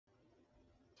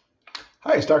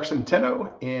Hi, it's Dr.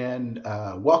 Centeno, and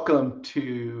welcome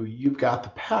to You've Got the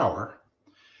Power.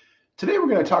 Today, we're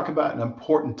going to talk about an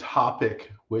important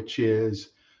topic, which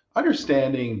is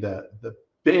understanding the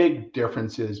big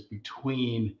differences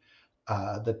between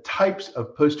the types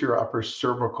of posterior upper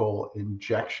cervical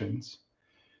injections.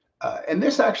 And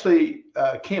this actually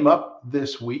came up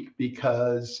this week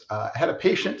because I had a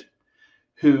patient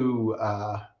who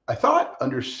I thought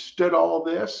understood all of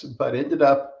this, but ended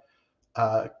up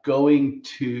going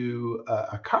to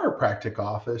a chiropractic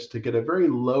office to get a very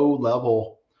low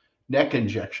level neck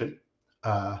injection,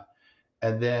 uh,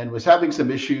 and then was having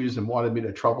some issues and wanted me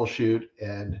to troubleshoot.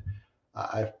 And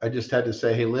I just had to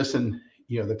say, hey, listen,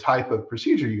 the type of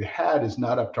procedure you had is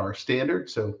not up to our standard.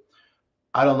 So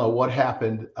I don't know what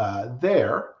happened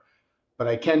there, but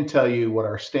I can tell you what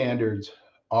our standards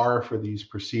are for these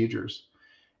procedures.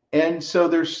 And so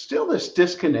there's still this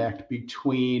disconnect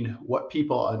between what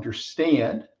people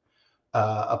understand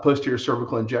a posterior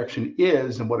cervical injection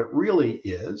is and what it really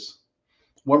is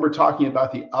when we're talking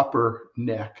about the upper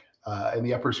neck and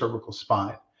the upper cervical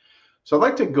spine. So I'd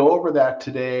like to go over that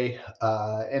today.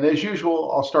 And as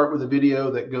usual, I'll start with a video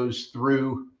that goes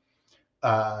through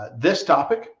this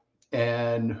topic,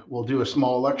 and we'll do a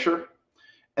small lecture.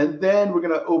 And then we're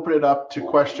going to open it up to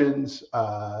questions.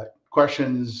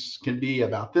 Questions can be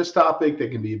about this topic. They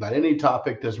can be about any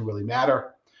topic. Doesn't really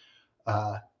matter.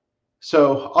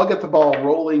 So I'll get the ball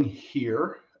rolling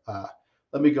here.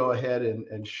 Let me go ahead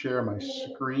and share my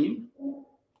screen.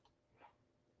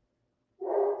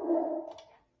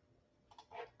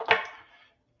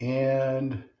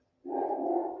 And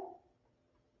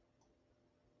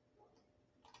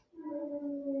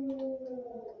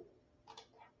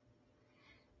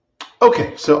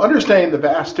okay, so understanding the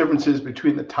vast differences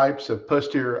between the types of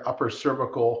posterior upper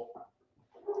cervical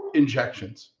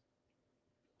injections.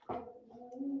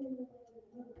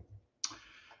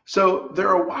 So there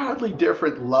are wildly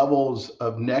different levels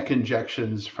of neck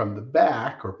injections from the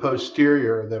back or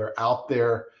posterior that are out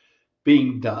there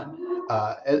being done.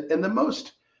 And the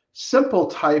most simple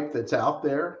type that's out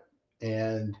there,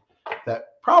 and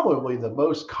that probably the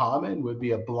most common, would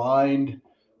be a blind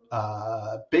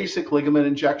basic ligament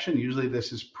injection. Usually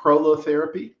this is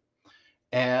prolotherapy.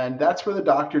 And that's where the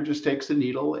doctor just takes a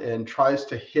needle and tries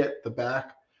to hit the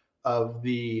back of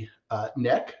the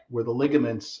neck where the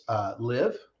ligaments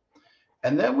live.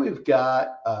 And then we've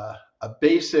got a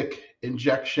basic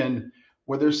injection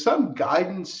where there's some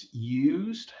guidance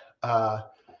used.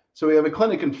 So we have a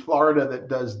clinic in Florida that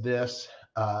does this.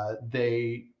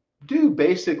 They do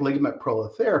basic ligament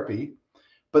prolotherapy,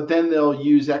 but then they'll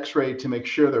use x-ray to make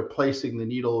sure they're placing the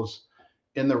needles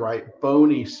in the right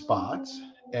bony spots.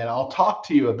 And I'll talk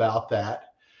to you about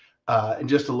that in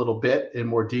just a little bit in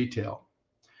more detail.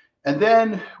 And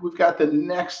then we've got the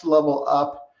next level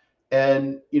up.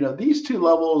 And, these two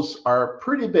levels are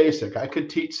pretty basic. I could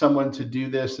teach someone to do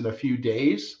this in a few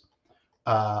days.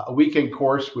 A weekend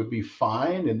course would be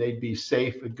fine and they'd be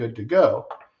safe and good to go.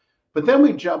 But then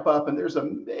we jump up and there's a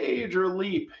major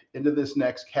leap into this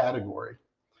next category.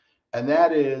 And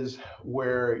that is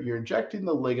where you're injecting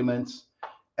the ligaments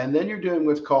and then you're doing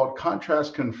what's called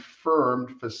contrast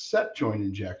confirmed facet joint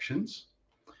injections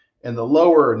in the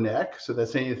lower neck. So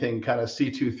that's anything kind of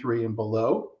C2, 3 and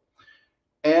below.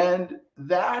 And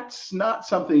that's not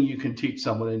something you can teach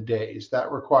someone in days.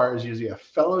 That requires usually a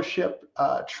fellowship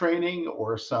training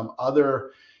or some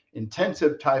other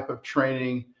intensive type of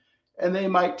training. And they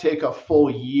might take a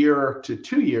full year to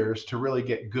 2 years to really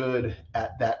get good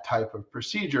at that type of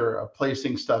procedure of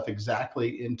placing stuff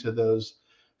exactly into those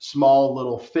small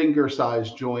little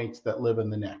finger-sized joints that live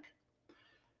in the neck.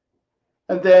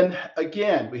 And then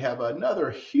again, we have another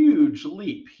huge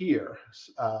leap here.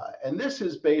 And this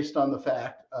is based on the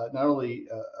fact not only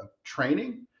of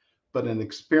training, but an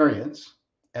experience.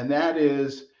 And that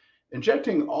is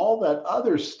injecting all that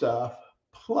other stuff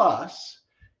plus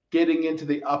getting into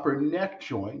the upper neck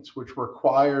joints, which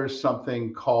requires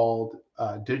something called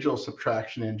digital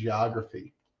subtraction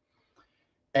angiography.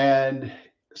 And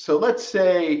so let's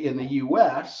say in the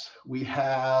US, we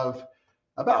have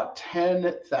about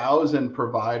 10,000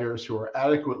 providers who are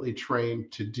adequately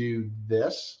trained to do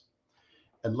this.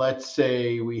 And let's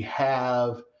say we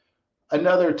have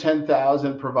another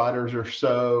 10,000 providers or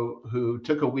so who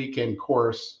took a weekend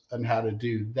course on how to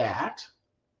do that.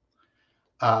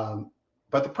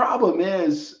 But the problem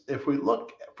is, if we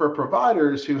look for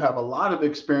providers who have a lot of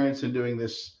experience in doing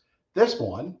this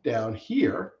one down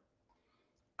here,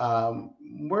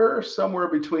 we're somewhere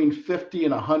between 50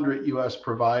 and 100 US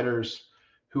providers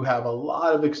who have a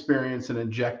lot of experience in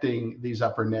injecting these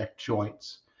upper neck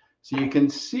joints. So you can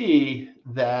see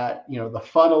that, the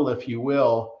funnel, if you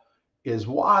will, is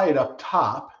wide up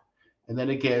top, and then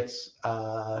it gets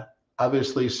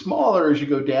obviously smaller as you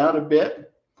go down a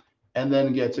bit, and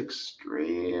then gets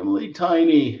extremely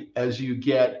tiny as you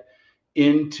get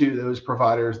into those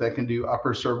providers that can do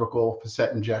upper cervical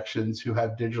facet injections who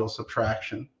have digital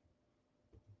subtraction.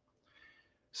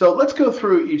 So let's go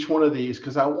through each one of these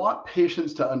because I want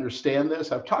patients to understand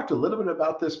this. I've talked a little bit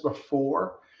about this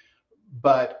before,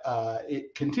 but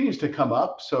it continues to come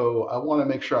up. So I want to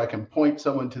make sure I can point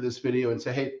someone to this video and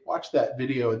say, hey, watch that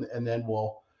video, and then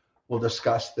we'll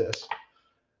discuss this.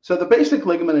 So the basic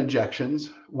ligament injections,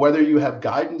 whether you have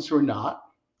guidance or not,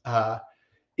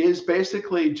 is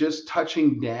basically just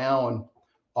touching down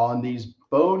on these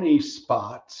bony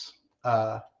spots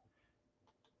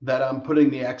that I'm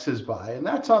putting the X's by, and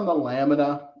that's on the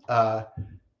lamina.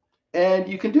 And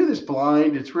you can do this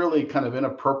blind. It's really kind of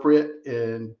inappropriate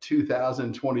in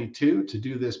 2022 to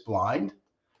do this blind.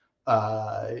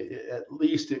 At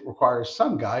least it requires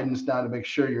some guidance now to make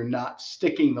sure you're not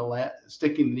sticking the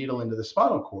needle into the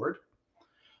spinal cord.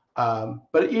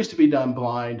 But it used to be done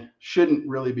blind, shouldn't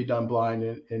really be done blind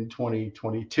in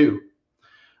 2022.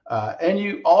 And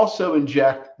you also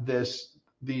inject these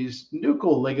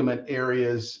nuchal ligament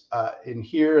areas in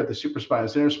here, the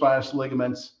supraspinous, interspinous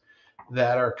ligaments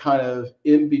that are kind of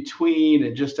in between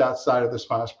and just outside of the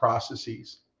spinous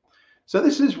processes. So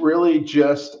this is really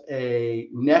just a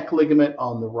neck ligament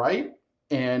on the right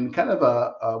and kind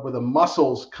of where the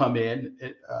muscles come in,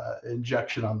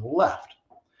 injection on the left.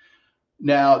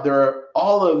 Now, there are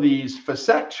all of these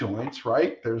facet joints,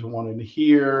 right? There's one in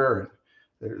here, and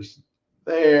there's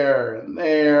there,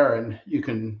 and you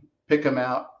can pick them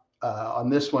out on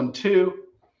this one too.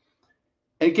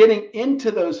 And getting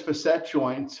into those facet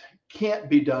joints can't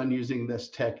be done using this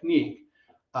technique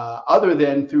other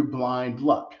than through blind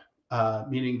luck,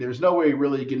 meaning there's no way you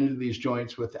really get into these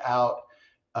joints without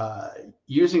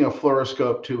using a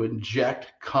fluoroscope to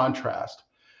inject contrast.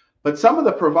 But some of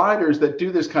the providers that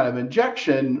do this kind of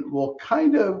injection will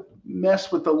kind of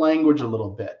mess with the language a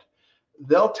little bit.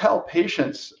 They'll tell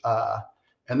patients,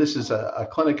 and this is a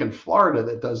clinic in Florida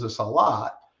that does this a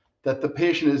lot, that the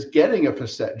patient is getting a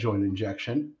facet joint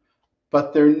injection,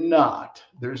 but they're not.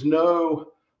 There's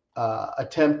no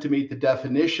attempt to meet the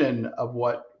definition of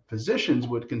what physicians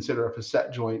would consider a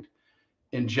facet joint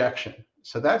injection.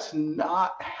 So that's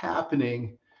not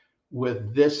happening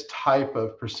with this type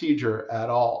of procedure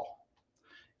at all.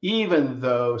 Even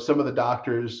though some of the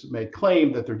doctors may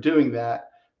claim that they're doing that,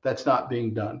 that's not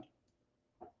being done.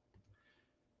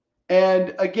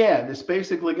 And again, this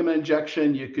basic ligament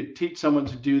injection, you could teach someone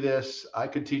to do this. I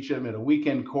could teach them in a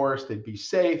weekend course. They'd be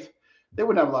safe. They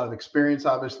wouldn't have a lot of experience,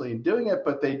 obviously, in doing it,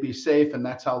 but they'd be safe. And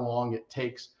that's how long it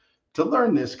takes to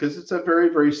learn this because it's a very,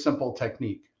 very simple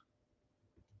technique.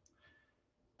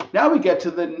 Now we get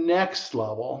to the next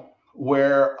level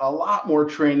where a lot more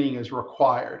training is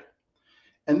required.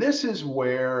 And this is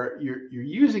where you're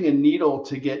using a needle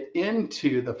to get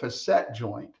into the facet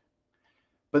joint,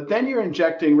 but then you're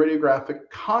injecting radiographic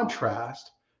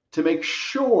contrast to make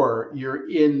sure you're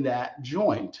in that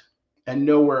joint and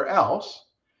nowhere else.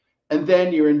 And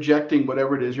then you're injecting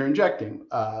whatever it is you're injecting.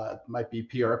 It might be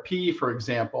PRP, for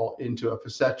example, into a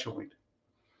facet joint.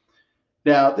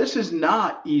 Now, this is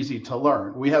not easy to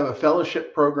learn. We have a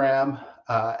fellowship program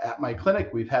at my clinic.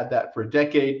 We've had that for a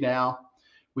decade now.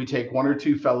 We take 1 or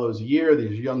 2 fellows a year.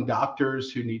 These young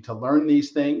doctors who need to learn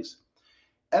these things.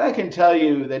 And I can tell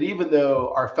you that even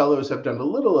though our fellows have done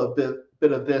a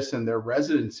bit of this in their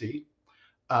residency,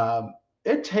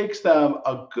 it takes them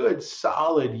a good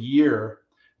solid year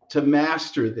to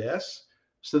master this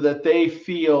so that they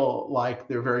feel like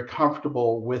they're very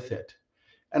comfortable with it.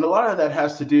 And a lot of that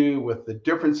has to do with the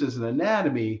differences in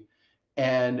anatomy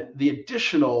and the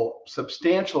additional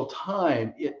substantial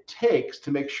time it takes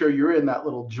to make sure you're in that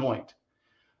little joint.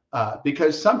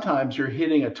 Because sometimes you're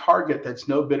hitting a target that's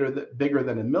no bigger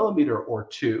than 1 millimeter or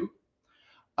 2.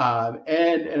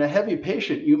 And in a heavy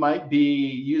patient, you might be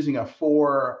using a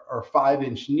 4 or 5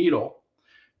 inch needle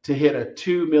to hit a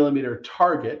 2 millimeter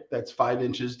target that's 5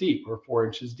 inches deep or 4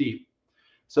 inches deep.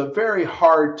 So very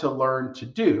hard to learn to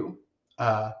do.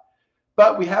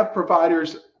 But we have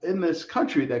providers in this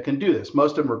country that can do this.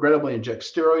 Most of them regrettably inject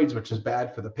steroids, which is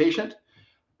bad for the patient.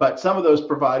 But some of those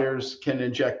providers can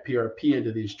inject PRP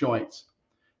into these joints.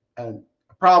 And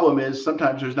the problem is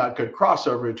sometimes there's not good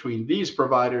crossover between these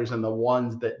providers and the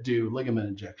ones that do ligament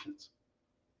injections.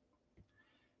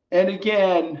 And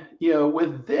again,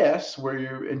 with this, where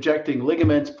you're injecting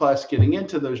ligaments plus getting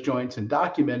into those joints and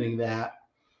documenting that,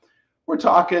 we're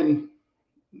talking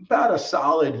about a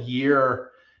solid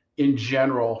year in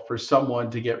general for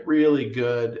someone to get really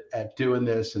good at doing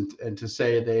this and to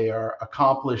say they are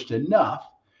accomplished enough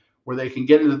where they can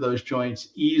get into those joints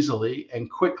easily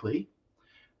and quickly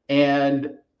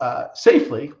and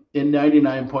safely in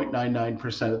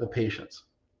 99.99% of the patients.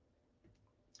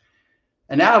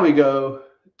 And now we go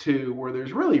to where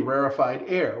there's really rarefied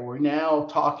air. We're now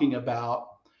talking about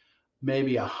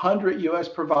maybe 100 US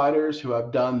providers who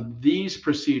have done these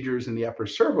procedures in the upper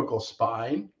cervical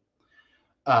spine,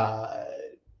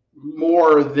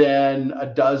 more than a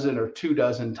dozen or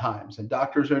 24 times. And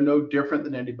doctors are no different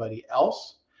than anybody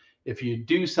else. If you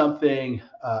do something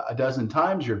a dozen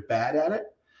times, you're bad at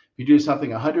it. If you do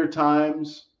something 100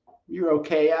 times, you're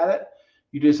okay at it.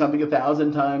 You do something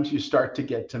 1,000 times, you start to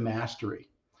get to mastery.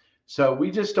 So we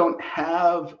just don't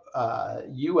have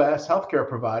US healthcare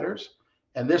providers,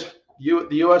 and the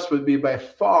US would be by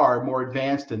far more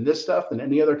advanced in this stuff than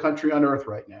any other country on earth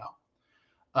right now.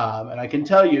 And I can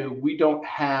tell you, we don't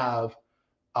have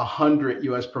 100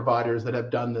 US providers that have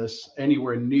done this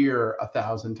anywhere near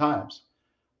 1,000 times.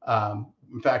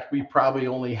 In fact, we probably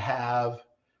only have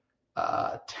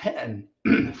 5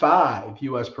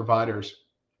 US providers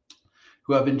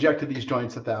who have injected these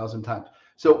joints 1,000 times.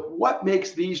 So what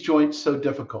makes these joints so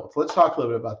difficult? Let's talk a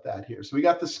little bit about that here. So we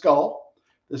got the skull.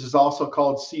 This is also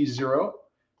called C0.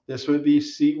 This would be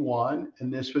C1,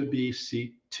 and this would be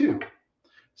C2.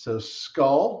 So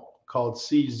skull called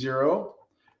C0,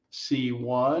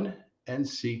 C1, and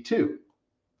C2.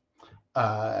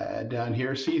 Down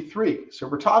here, C3. So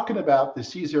we're talking about the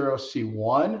C0,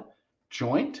 C1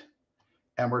 joint,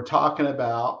 and we're talking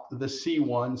about the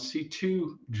C1,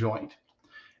 C2 joint.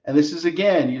 And this is,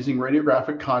 again, using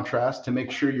radiographic contrast to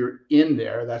make sure you're in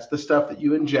there. That's the stuff that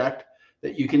you inject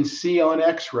that you can see on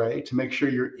X-ray to make sure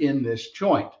you're in this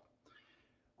joint.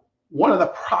 One of the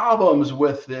problems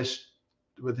with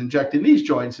injecting these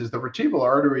joints is the vertebral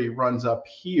artery runs up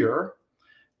here,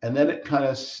 and then it kind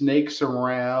of snakes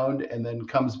around and then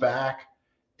comes back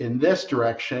in this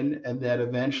direction, and then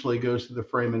eventually goes to the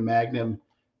foramen magnum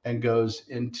and goes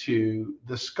into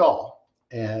the skull.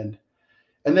 And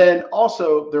then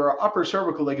also there are upper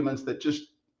cervical ligaments that just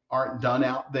aren't done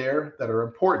out there that are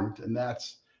important, and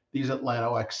that's these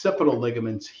atlanto-occipital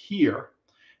ligaments here.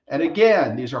 And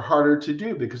again, these are harder to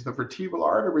do because the vertebral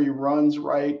artery runs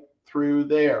right through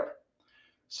there.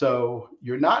 So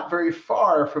you're not very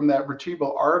far from that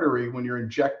vertebral artery when you're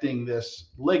injecting this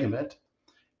ligament,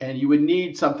 and you would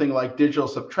need something like digital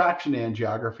subtraction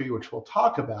angiography, which we'll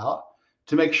talk about,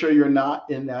 to make sure you're not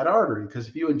in that artery. Because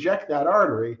if you inject that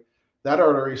artery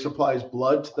supplies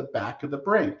blood to the back of the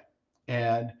brain.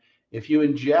 And if you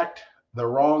inject the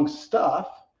wrong stuff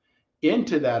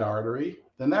into that artery,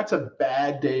 then that's a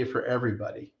bad day for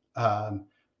everybody,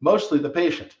 mostly the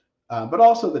patient, but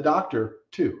also the doctor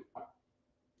too.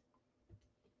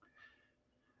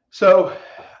 So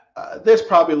this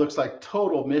probably looks like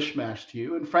total mishmash to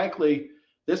you. And frankly,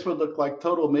 this would look like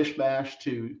total mishmash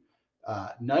to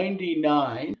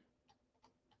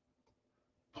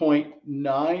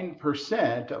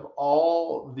 99.9% of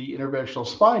all the interventional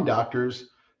spine doctors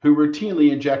who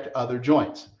routinely inject other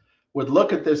joints would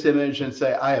look at this image and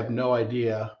say, I have no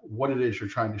idea what it is you're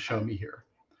trying to show me here.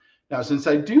 Now, since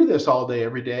I do this all day,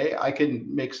 every day, I can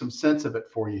make some sense of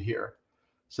it for you here.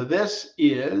 So this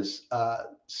is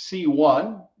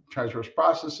C1, transverse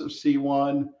process of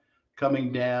C1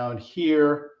 coming down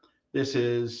here. This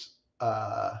is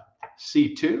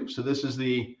C2. So this is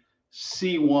the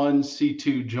C1,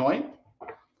 C2 joint.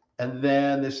 And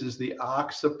then this is the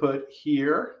occiput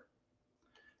here.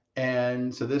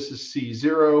 And so this is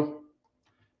C0.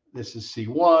 This is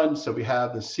C1. So we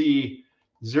have the C0,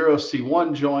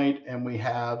 C1 joint, and we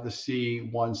have the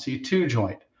C1, C2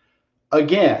 joint.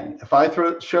 Again, if I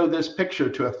show this picture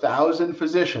to 1,000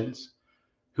 physicians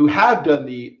who have done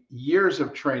the years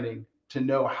of training to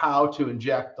know how to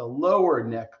inject the lower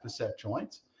neck facet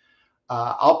joints,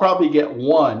 I'll probably get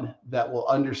one that will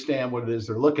understand what it is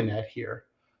they're looking at here.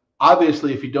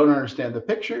 Obviously, if you don't understand the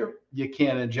picture, you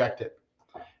can't inject it.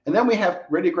 And then we have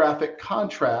radiographic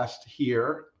contrast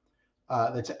here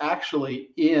that's actually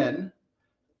in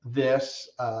this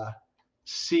C0,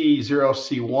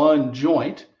 C1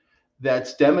 joint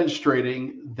that's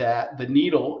demonstrating that the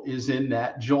needle is in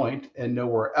that joint and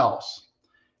nowhere else.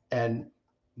 And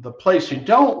the place you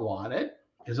don't want it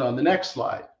is on the next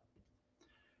slide.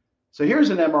 So here's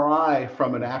an MRI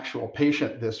from an actual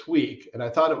patient this week, and I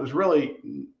thought it was really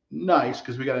nice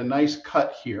because we got a nice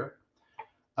cut here.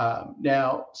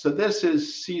 Now, so this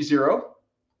is C0,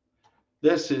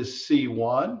 this is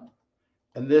C1,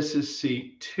 and this is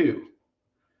C2.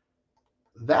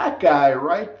 That guy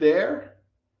right there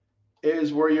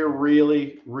is where you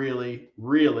really, really,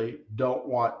 really don't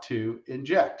want to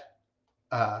inject.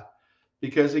 Uh,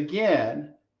 because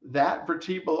again, that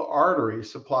vertebral artery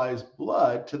supplies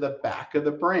blood to the back of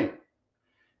the brain.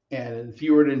 And if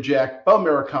you were to inject bone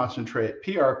marrow concentrate,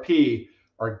 PRP,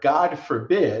 or God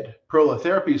forbid,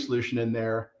 prolotherapy solution in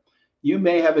there, you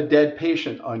may have a dead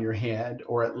patient on your hand,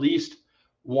 or at least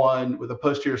one with a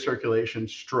posterior circulation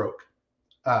stroke.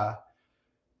 Uh,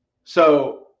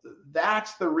 so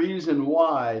that's the reason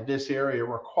why this area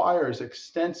requires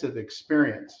extensive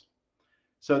experience.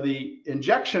 So the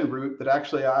injection route that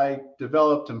actually I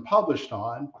developed and published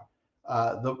on,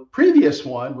 the previous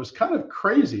one was kind of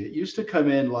crazy. It used to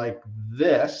come in like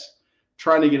this,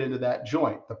 trying to get into that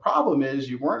joint. The problem is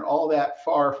you weren't all that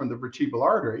far from the vertebral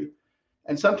artery,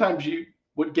 and sometimes you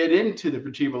would get into the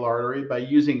vertebral artery by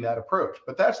using that approach.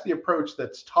 But that's the approach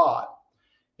that's taught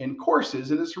in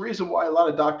courses, and it's the reason why a lot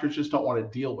of doctors just don't want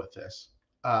to deal with this.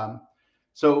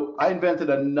 So I invented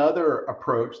another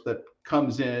approach that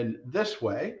comes in this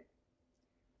way,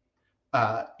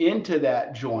 into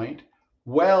that joint,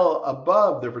 well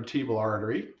above the vertebral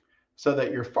artery, so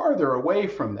that you're farther away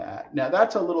from that. Now,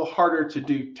 that's a little harder to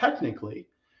do technically,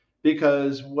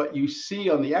 because what you see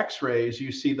on the x-rays,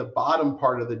 you see the bottom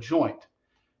part of the joint.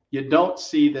 You don't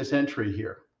see this entry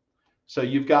here. So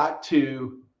you've got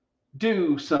to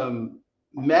do some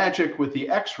magic with the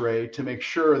x-ray to make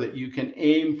sure that you can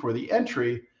aim for the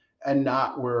entry and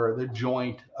not where the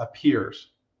joint appears.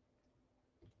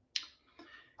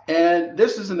 And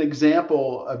this is an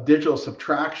example of digital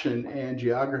subtraction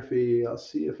angiography. I'll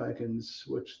see if I can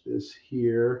switch this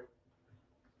here.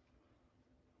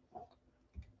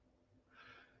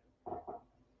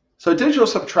 So digital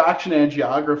subtraction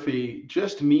angiography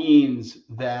just means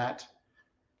that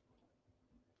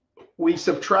we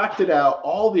subtracted out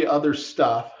all the other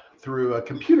stuff through a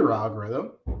computer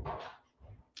algorithm,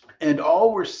 and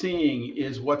all we're seeing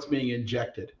is what's being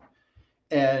injected.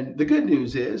 And the good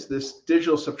news is this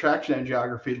digital subtraction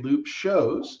angiography loop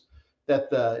shows that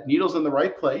the needle's in the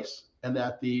right place and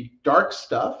that the dark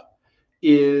stuff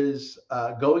is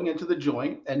going into the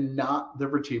joint and not the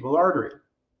vertebral artery.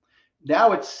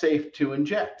 Now it's safe to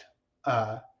inject.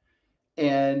 But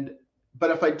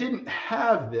if I didn't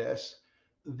have this,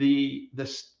 the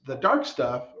dark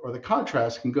stuff or the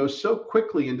contrast can go so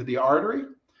quickly into the artery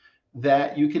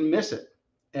that you can miss it,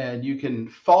 and you can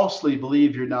falsely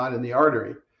believe you're not in the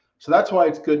artery. So that's why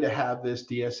it's good to have this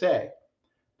DSA.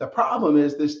 The problem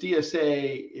is this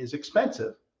DSA is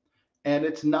expensive, and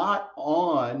it's not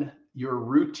on your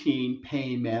routine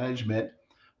pain management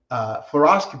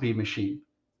fluoroscopy machine.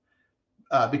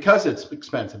 Because it's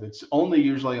expensive, it's only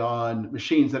usually on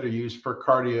machines that are used for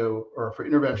cardio or for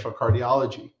interventional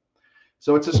cardiology.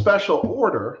 So it's a special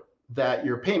order that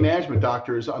your pain management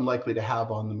doctor is unlikely to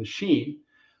have on the machine.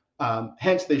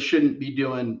 Hence, they shouldn't be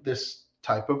doing this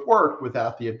type of work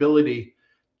without the ability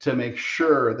to make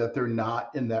sure that they're not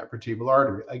in that vertebral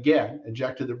artery. Again,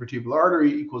 injected the vertebral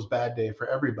artery equals bad day for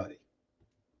everybody.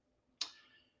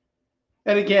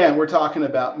 And again, we're talking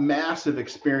about massive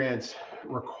experience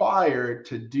required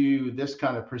to do this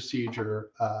kind of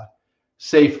procedure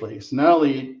safely. So not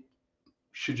only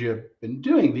should you have been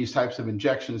doing these types of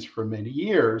injections for many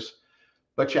years,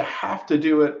 but you have to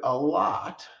do it a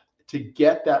lot to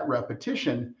get that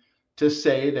repetition to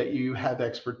say that you have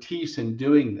expertise in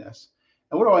doing this.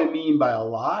 And what do I mean by a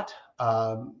lot?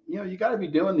 You got to be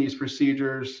doing these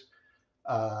procedures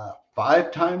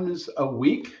 5 times a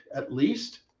week at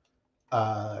least,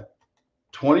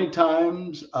 20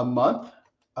 times a month.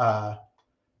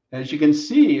 As you can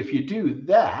see, if you do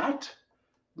that,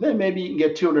 then maybe you can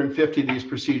get 250 of these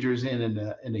procedures in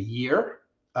a year.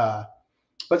 But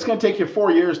it's going to take you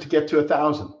 4 years to get to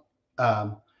 1,000.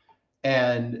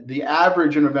 And the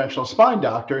average interventional spine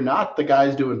doctor, not the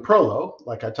guys doing prolo,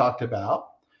 like I talked about,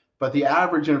 but the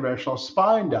average interventional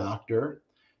spine doctor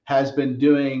has been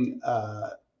doing,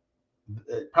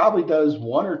 probably does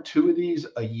 1 or 2 of these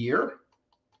a year.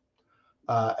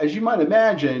 As you might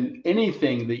imagine,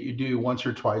 anything that you do once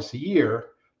or twice a year,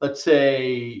 let's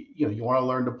say you want to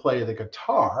learn to play the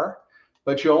guitar,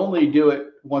 but you only do it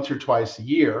once or twice a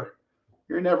year,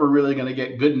 you're never really going to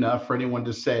get good enough for anyone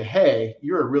to say, hey,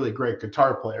 you're a really great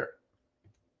guitar player.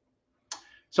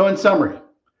 So in summary,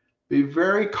 be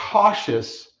very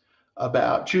cautious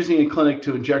about choosing a clinic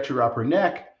to inject your upper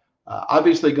neck.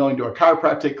 Obviously, going to a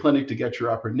chiropractic clinic to get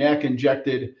your upper neck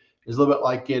injected is a little bit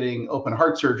like getting open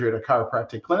heart surgery at a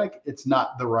chiropractic clinic. It's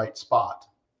not the right spot.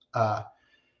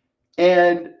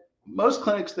 And most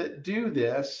clinics that do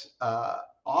this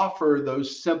offer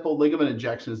those simple ligament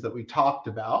injections that we talked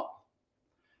about.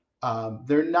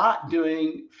 They're not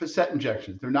doing facet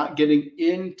injections. They're not getting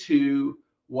into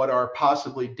what are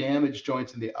possibly damaged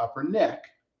joints in the upper neck.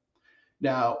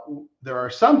 Now, there are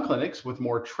some clinics with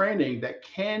more training that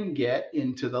can get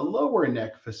into the lower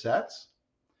neck facets,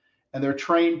 and they're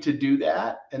trained to do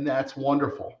that, and that's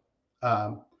wonderful.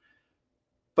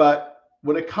 But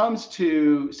when it comes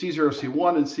to C0,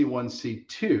 C1, and C1,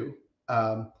 C2,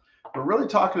 we're really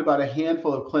talking about a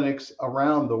handful of clinics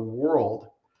around the world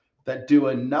that do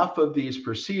enough of these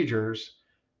procedures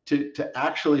to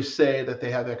actually say that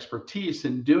they have expertise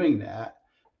in doing that.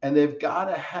 And they've got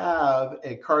to have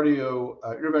a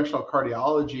interventional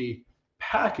cardiology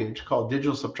package called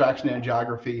digital subtraction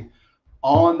angiography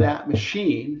on that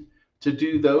machine to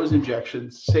do those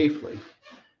injections safely.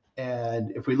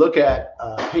 And if we look at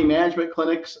pain management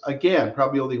clinics, again,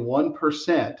 probably only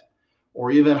 1%, or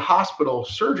even hospital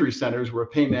surgery centers where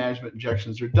pain management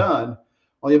injections are done,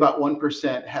 only about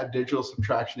 1% have digital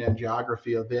subtraction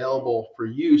angiography available for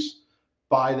use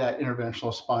by that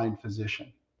interventional spine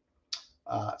physician.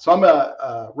 So I'm going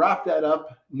to wrap that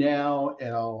up now,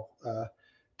 and I'll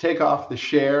take off the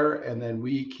share, and then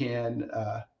we can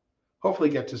hopefully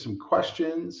get to some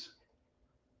questions.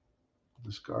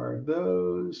 Discard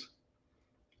those.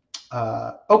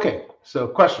 Okay, so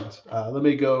questions. Let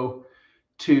me go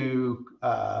to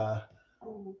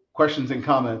questions and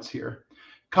comments here.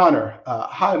 Connor,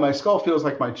 hi, my skull feels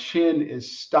like my chin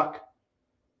is stuck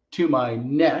to my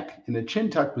neck in a chin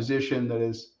tuck position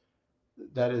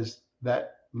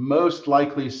that most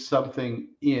likely something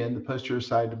in the posterior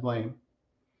side to blame.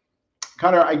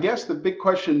 Connor, I guess the big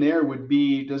question there would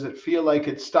be, does it feel like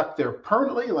it's stuck there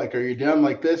permanently? Like, are you down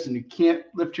like this and you can't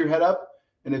lift your head up?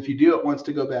 And if you do, it wants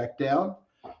to go back down?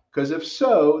 Because if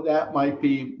so, that might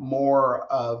be more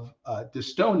of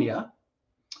dystonia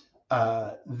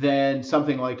than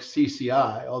something like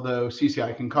CCI, although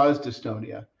CCI can cause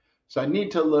dystonia. So I need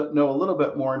to know a little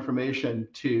bit more information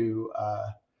to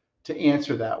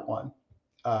answer that one.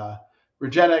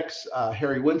 Regenix,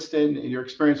 Harry Winston, in your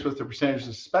experience with the percentage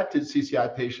of suspected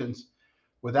CCI patients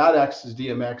without access to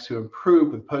DMX who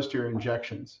improved with posterior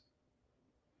injections?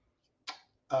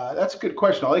 That's a good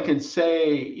question. All I can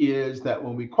say is that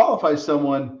when we qualify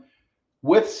someone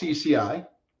with CCI,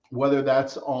 whether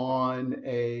that's on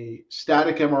a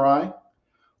static MRI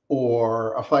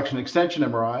or a flexion extension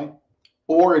MRI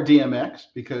or a DMX,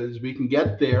 because we can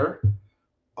get there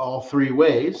all three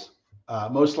ways,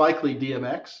 most likely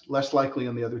DMX, less likely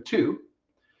on the other two,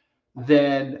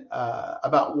 then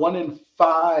about 1 in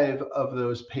 5 of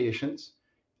those patients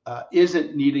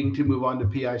isn't needing to move on to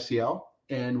PICL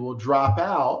and will drop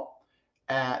out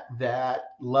at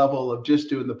that level of just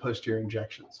doing the posterior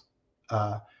injections.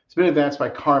 It's been advanced by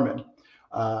Carmen.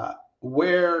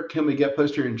 Where can we get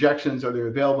posterior injections? Are they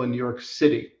available in New York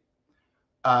City?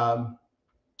 Carmen,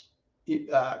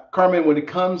 when it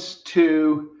comes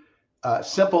to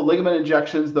simple ligament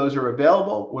injections, those are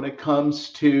available. When it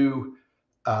comes to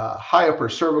high upper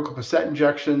cervical facet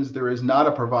injections, there is not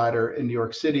a provider in New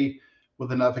York City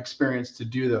with enough experience to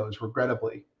do those,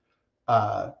 regrettably.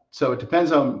 So it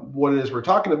depends on what it is we're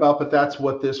talking about, but that's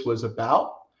what this was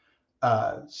about.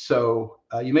 So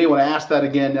you may want to ask that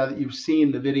again now that you've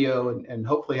seen the video and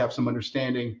hopefully have some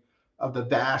understanding of the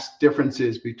vast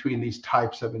differences between these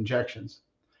types of injections.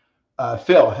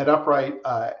 Phil, head upright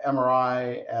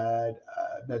MRI at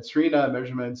Medserena.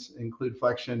 Measurements include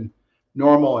flexion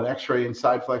normal and X-ray and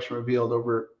side flexion revealed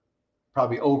over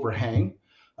probably overhang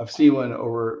of C1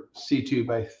 over C2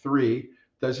 by 3.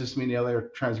 Does this mean the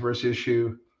other transverse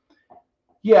issue?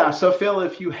 Yeah, so Phil,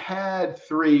 if you had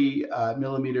 3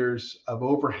 millimeters of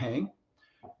overhang,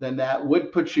 then that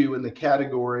would put you in the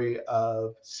category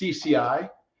of CCI,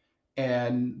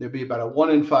 and there'd be about a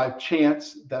 1 in 5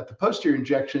 chance that the posterior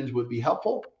injections would be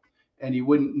helpful, and you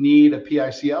wouldn't need a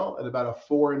PICL, and about a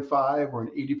 4 in 5 or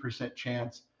an 80%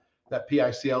 chance that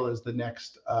PICL is the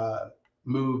next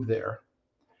move there.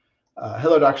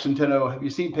 Hello, Dr. Centeno. Have you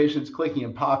seen patients clicking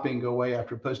and popping go away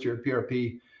after posterior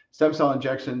PRP stem cell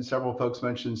injections? Several folks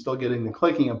mentioned still getting the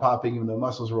clicking and popping even though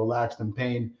muscles are relaxed and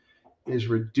pain is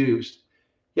reduced.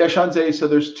 Yeah, Shanze, so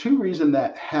there's 2 reasons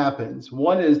that happens.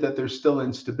 One is that there's still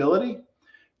instability.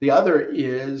 The other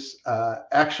is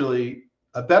actually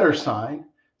a better sign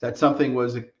that something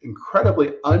was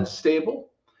incredibly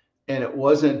unstable and it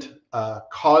wasn't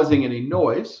causing any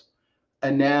noise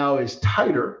and now is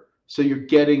tighter. So you're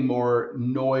getting more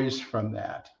noise from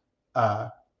that.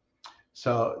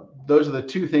 So those are the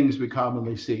 2 things we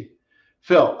commonly see.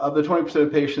 Phil, of the 20%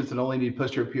 of patients that only need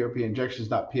posterior PRP injections,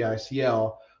 not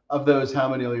PICL, of those, how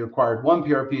many only required 1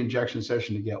 PRP injection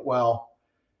session to get well?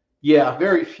 Yeah,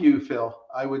 very few, Phil.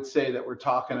 I would say that we're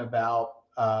talking about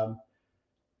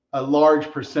a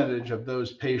large percentage of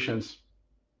those patients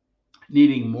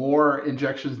needing more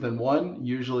injections than one,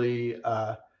 usually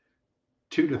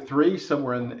 2 to 3,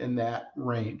 somewhere in that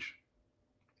range.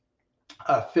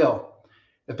 Phil,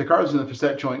 if the cartilage in the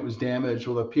facet joint was damaged,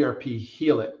 will the PRP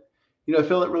heal it?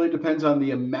 Phil, it really depends on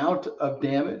the amount of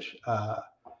damage.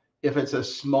 If it's a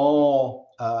small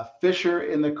fissure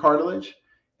in the cartilage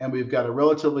and we've got a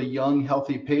relatively young,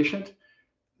 healthy patient,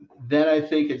 then I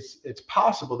think it's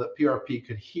possible that PRP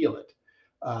could heal it.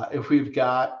 If we've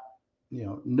got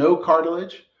no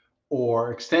cartilage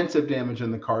or extensive damage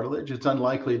in the cartilage, it's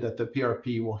unlikely that the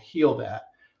PRP will heal that,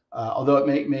 although it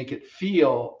may make it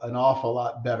feel an awful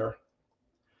lot better.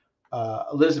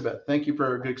 Elizabeth, thank you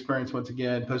for a good experience once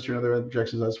again. Posted another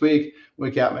injections last week.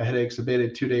 Week out, my headaches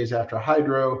abated 2 days after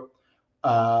hydro.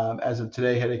 As of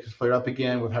today, headache has flared up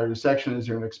again with hydrodissection. Is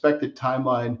there an expected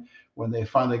timeline when they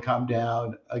finally calm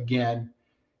down again?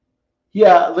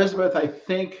 Yeah, Elizabeth, I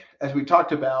think as we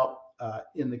talked about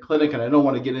in the clinic, and I don't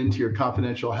want to get into your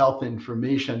confidential health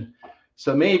information,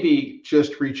 so maybe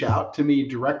just reach out to me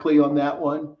directly on that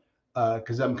one,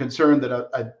 because I'm concerned that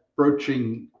I'm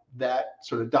broaching that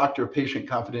sort of doctor-patient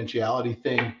confidentiality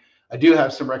thing. I do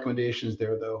have some recommendations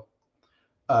there, though.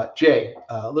 Jay,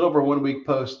 a little over 1 week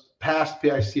past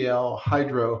PICL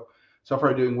hydro. So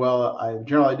far doing well. I have a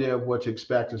general idea of what to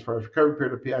expect as far as recovery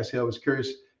period of PICL. I was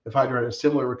curious if hydro had a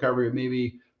similar recovery, or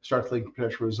maybe start to link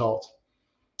potential results.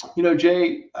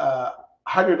 Jay,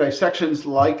 hydrodissections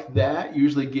like that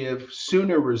usually give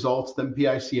sooner results than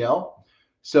PICL.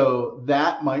 So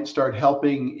that might start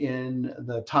helping in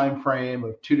the time frame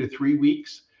of 2 to 3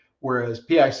 weeks, whereas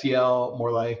PICL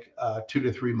more like 2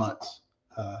 to 3 months.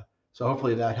 So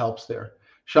hopefully that helps there.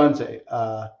 Shanze,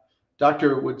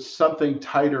 doctor, would something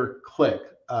tighter click?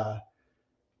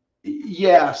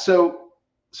 Yeah, so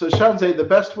Shanze, the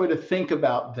best way to think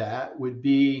about that would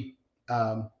be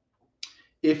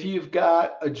if you've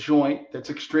got a joint that's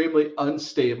extremely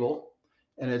unstable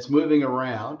and it's moving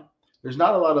around, there's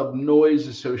not a lot of noise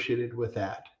associated with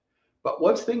that. But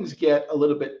once things get a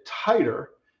little bit tighter,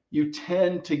 you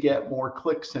tend to get more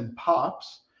clicks and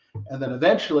pops. And then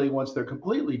eventually, once they're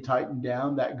completely tightened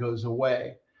down, that goes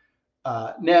away.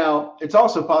 Now, it's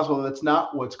also possible that's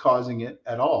not what's causing it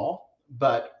at all,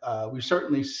 but we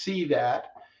certainly see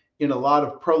that in a lot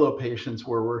of prolo patients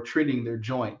where we're treating their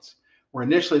joints, where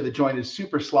initially the joint is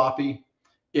super sloppy.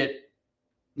 It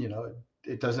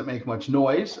doesn't make much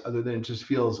noise other than it just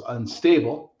feels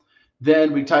unstable.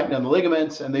 Then we tighten down the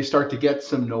ligaments and they start to get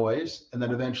some noise, and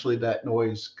then eventually that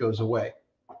noise goes away.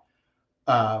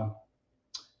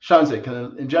 Shanze,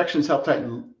 can injections help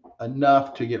tighten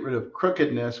enough to get rid of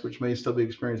crookedness, which may still be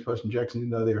experienced post-injection, even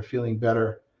though they are feeling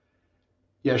better?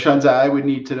 Yeah, Shanze, I would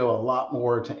need to know a lot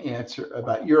more to answer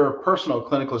about your personal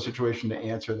clinical situation to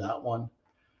answer that one.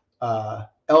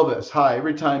 Elvis, hi.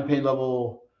 Every time pain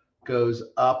level goes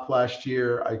up last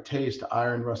year, I taste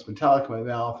iron rust metallic in my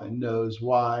mouth and nose.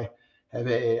 Why? Have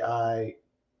AAI,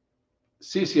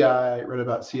 CCI, read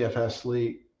about CFS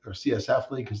leak or CSF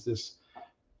leak. Is this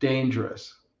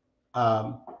dangerous?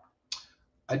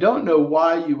 I don't know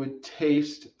why you would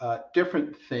taste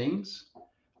different things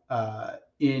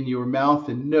in your mouth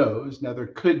and nose. Now, there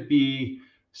could be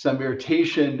some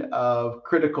irritation of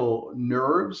critical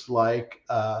nerves like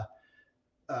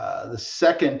the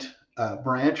second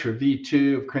branch or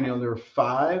V2 of cranial nerve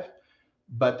 5,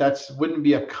 but that wouldn't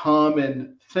be a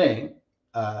common thing.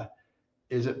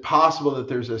 Is it possible that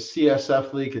there's a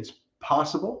CSF leak? It's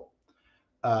possible.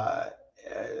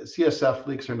 CSF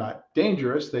leaks are not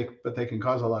dangerous, but they can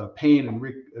cause a lot of pain and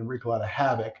wreak a lot of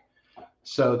havoc.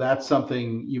 So that's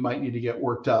something you might need to get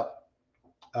worked up.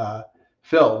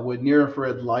 Phil, would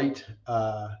near-infrared light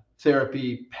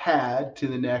therapy pad to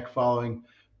the neck following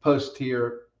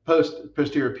posterior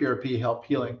PRP help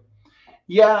healing?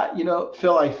 Yeah,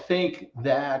 Phil, I think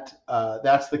that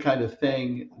that's the kind of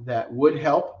thing that would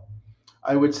help.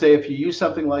 I would say if you use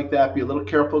something like that, be a little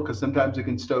careful because sometimes it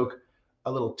can stoke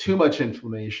a little too much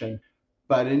inflammation.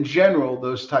 But in general,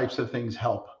 those types of things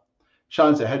help.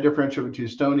 Shanze, head differential between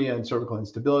dystonia and cervical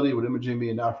instability. Would imaging be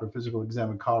enough for a physical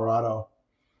exam in Colorado?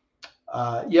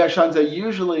 Yeah, Shanze,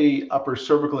 usually upper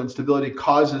cervical instability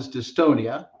causes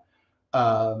dystonia.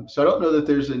 So I don't know that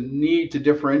there's a need to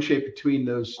differentiate between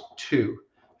those two.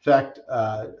 In fact,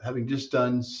 having just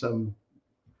done some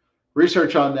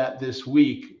research on that this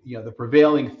week, the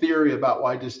prevailing theory about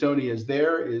why dystonia is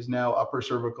there is now upper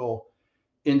cervical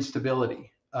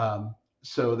instability.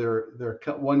 So they're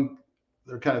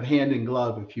kind of hand in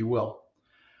glove, if you will.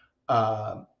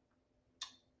 I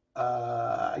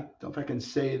don't know if I can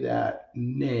say that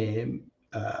name.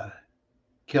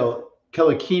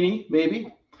 Kelakini,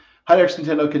 maybe. Hi, Dr.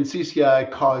 Centeno. Can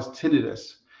CCI cause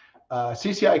tinnitus?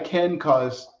 CCI can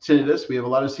cause tinnitus. We have a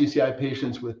lot of CCI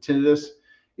patients with tinnitus.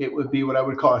 It would be what I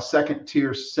would call a second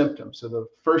tier symptom. So the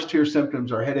first tier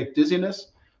symptoms are headache, dizziness.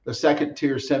 The second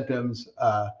tier symptoms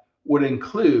would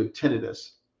include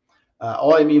tinnitus.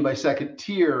 All I mean by second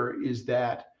tier is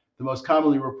that the most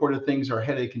commonly reported things are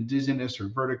headache and dizziness or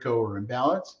vertigo or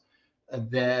imbalance. And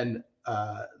then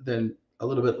a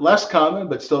little bit less common,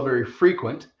 but still very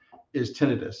frequent, is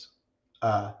tinnitus.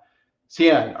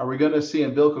 Cian, are we going to see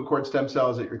umbilical cord stem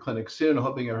cells at your clinic soon? I'm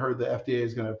hoping I heard the FDA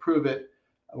is going to approve it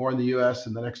more in the US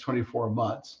in the next 24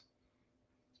 months.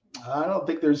 I don't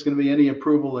think there's going to be any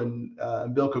approval in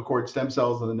umbilical cord stem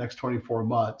cells in the next 24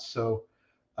 months. So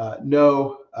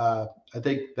no, I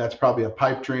think that's probably a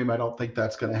pipe dream. I don't think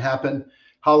that's going to happen.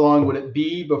 How long would it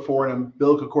be before an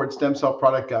umbilical cord stem cell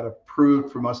product got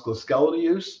approved for musculoskeletal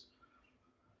use?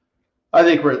 I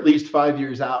think we're at least 5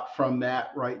 years out from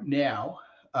that right now,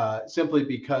 simply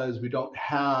because we don't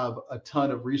have a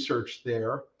ton of research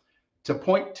there to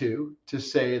point to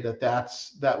say that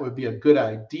that would be a good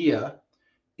idea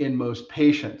in most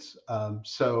patients.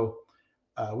 So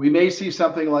we may see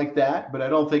something like that, but I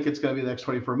don't think it's going to be the next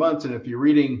 24 months. And if you're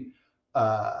reading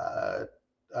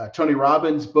Tony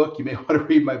Robbins' book, you may want to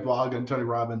read my blog on Tony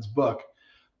Robbins' book.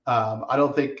 I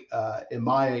don't think, in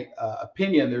my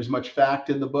opinion, there's much fact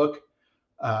in the book.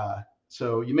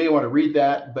 So you may want to read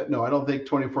that, but no, I don't think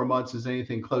 24 months is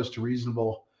anything close to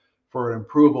reasonable for an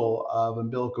approval of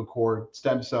umbilical cord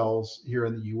stem cells here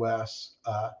in the US.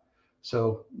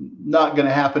 So not going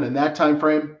to happen in that time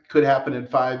frame. Could happen in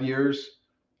 5 years.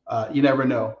 You never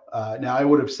know. Now, I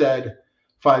would have said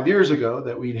 5 years ago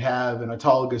that we'd have an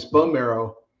autologous bone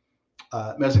marrow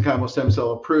mesenchymal stem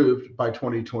cell approved by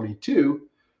 2022,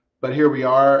 but here we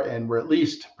are, and we're at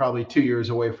least probably 2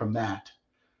 years away from that.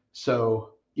 So,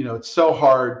 it's so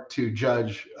hard to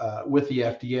judge with the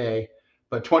FDA,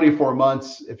 but 24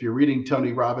 months, if you're reading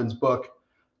Tony Robbins' book,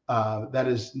 that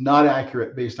is not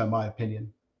accurate based on my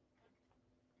opinion.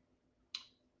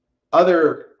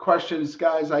 Other questions,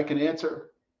 guys, I can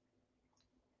answer?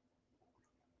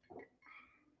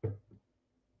 I'll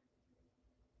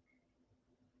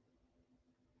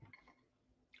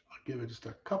give it just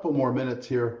a couple more minutes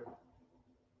here.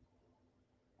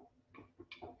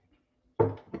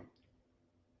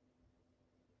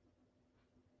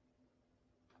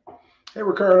 Hey,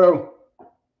 Ricardo.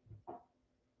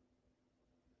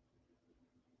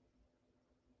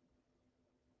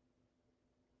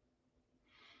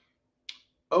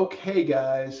 Okay,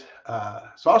 guys.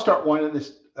 So I'll start winding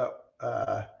this up.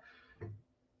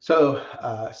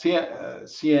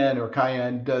 CN or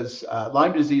Cayenne, does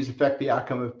Lyme disease affect the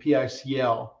outcome of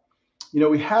PICL?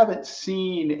 We haven't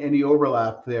seen any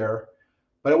overlap there,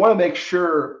 but I want to make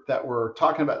sure that we're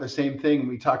talking about the same thing when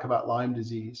we talk about Lyme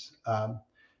disease.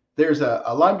 There's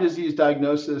a Lyme disease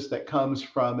diagnosis that comes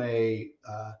from an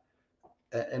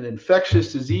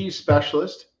infectious disease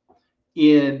specialist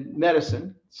in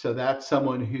medicine. So that's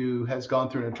someone who has gone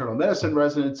through an internal medicine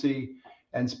residency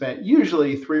and spent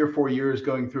usually 3 or 4 years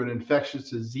going through an infectious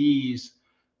disease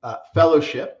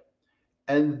fellowship.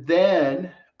 And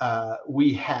then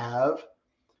we have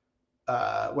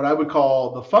what I would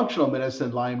call the functional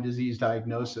medicine Lyme disease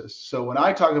diagnosis. So when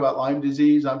I talk about Lyme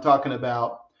disease, I'm talking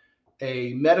about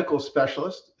a medical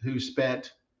specialist who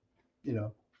spent,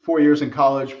 4 years in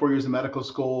college, 4 years in medical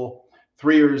school,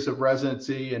 3 years of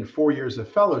residency, and 4 years of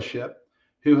fellowship,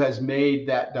 who has made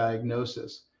that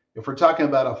diagnosis. If we're talking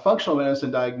about a functional medicine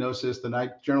diagnosis, then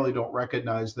I generally don't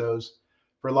recognize those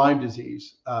for Lyme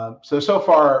disease. So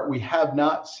far, we have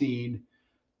not seen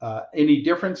any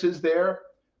differences there.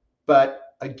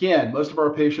 But again, most of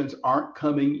our patients aren't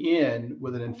coming in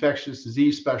with an infectious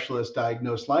disease specialist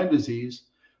diagnosed Lyme disease.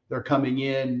 They're coming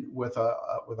in with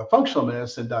a functional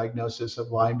medicine diagnosis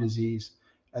of Lyme disease,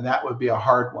 and that would be a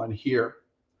hard one here.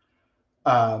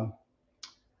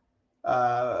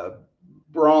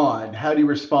 Braun, how do you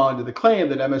respond to the claim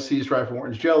that MSCs derived from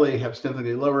orange jelly have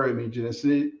significantly lower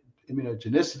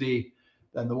immunogenicity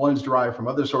than the ones derived from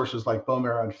other sources like bone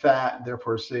marrow and fat, and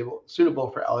therefore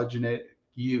suitable for allogeneic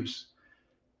use?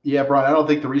 Yeah, Braun, I don't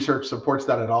think the research supports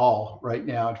that at all right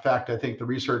now. In fact, I think the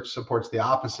research supports the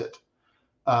opposite.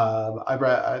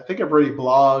 I think I've already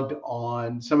blogged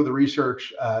on some of the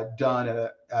research done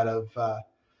out of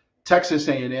Texas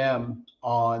A&M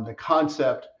on the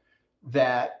concept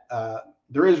that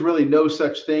there is really no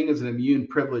such thing as an immune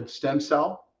privileged stem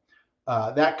cell.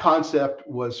 That concept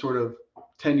was sort of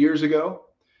 10 years ago.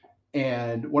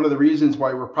 And one of the reasons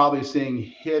why we're probably seeing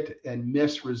hit and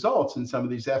miss results in some of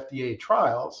these FDA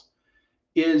trials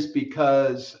is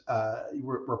because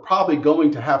we're probably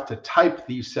going to have to type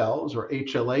these cells or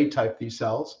HLA type these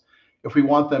cells if we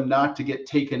want them not to get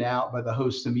taken out by the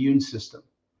host's immune system.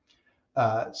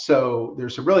 So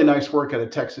there's some really nice work out of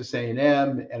Texas A&M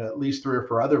and at least 3 or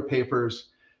 4 other papers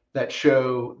that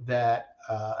show that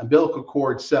umbilical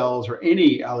cord cells or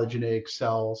any allogeneic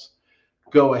cells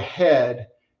go ahead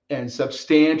and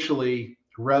substantially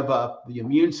rev up the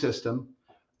immune system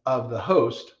of the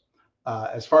host.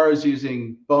 As far as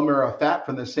using bone marrow fat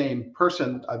from the same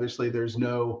person, obviously there's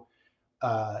no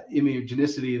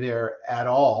immunogenicity there at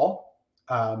all.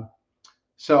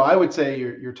 So I would say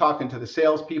you're talking to the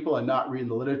salespeople and not reading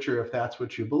the literature if that's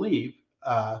what you believe.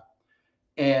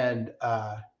 And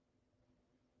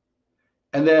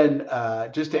then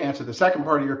just to answer the second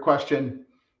part of your question,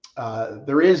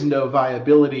 there is no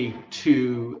viability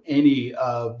to any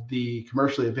of the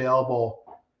commercially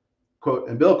available, quote,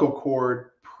 umbilical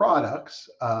cord products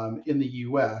in the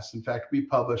US. In fact, we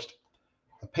published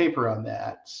a paper on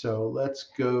that. So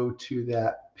let's go to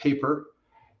that paper.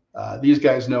 These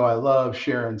guys know I love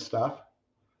sharing stuff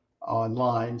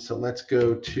online. So let's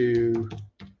pull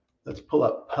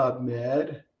up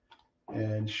PubMed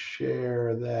and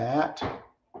share that.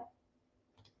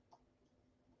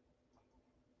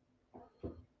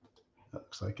 That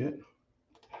looks like it.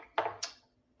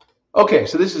 Okay,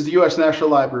 so this is the U.S. National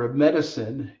Library of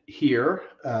Medicine here.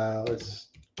 Let's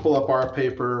pull up our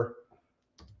paper.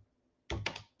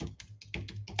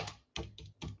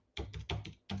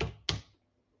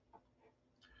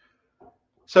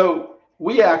 So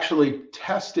we actually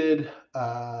tested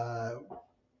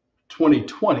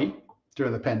 2020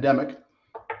 during the pandemic.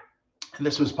 And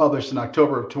this was published in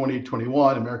October of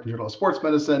 2021, American Journal of Sports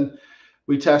Medicine.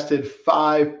 We tested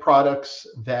 5 products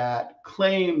that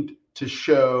claimed to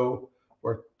show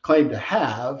or claimed to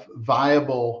have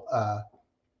viable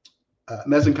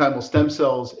mesenchymal stem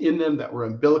cells in them that were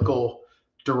umbilical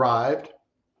derived.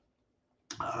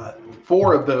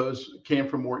 4 of those came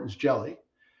from Morton's jelly,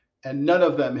 and none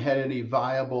of them had any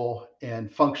viable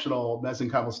and functional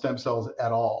mesenchymal stem cells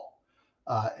at all.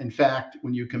 In fact,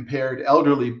 when you compared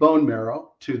elderly bone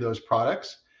marrow to those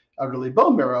products, elderly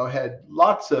bone marrow had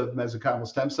lots of mesenchymal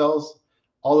stem cells.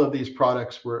 All of these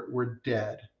products were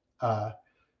dead,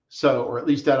 or at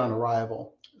least dead on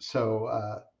arrival.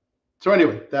 So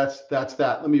anyway, that's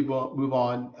that. Let me move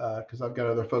on because I've got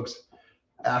other folks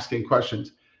asking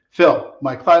questions. Phil,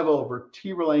 my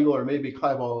clivo-vertebral angle, or maybe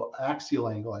clivo-axial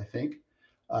angle, I think,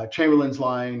 Chamberlain's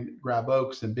line, Grab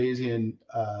Oaks, and Bayesian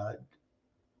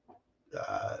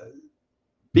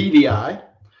BDI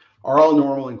are all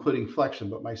normal, including flexion,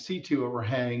 but my C2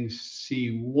 overhangs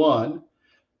C1,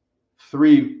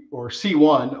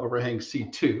 C1 overhangs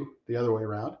C2, the other way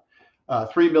around,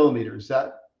 3 millimeters. Is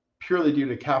that purely due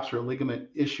to capsular ligament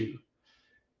issue?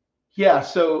 Yeah,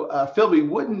 so Phil, we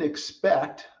wouldn't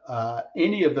expect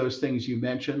any of those things you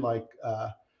mentioned, like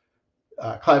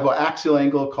clivo-axial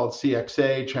angle called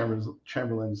CXA,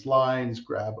 Chamberlain's lines,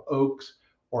 Grab Oaks,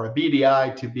 or a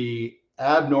BDI to be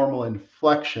abnormal in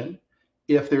flexion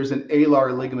if there's an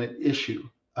alar ligament issue.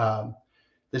 The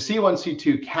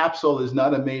C1-C2 capsule is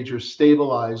not a major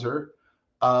stabilizer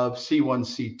of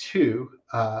C1-C2.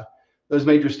 Those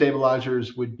major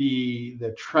stabilizers would be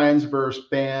the transverse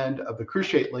band of the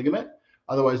cruciate ligament,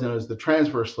 otherwise known as the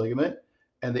transverse ligament,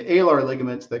 and the alar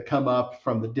ligaments that come up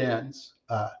from the dens.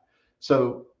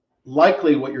 So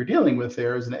likely what you're dealing with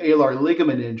there is an alar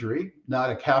ligament injury,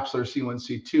 not a capsular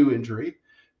C1-C2 injury,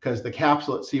 because the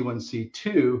capsule at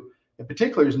C1-C2 in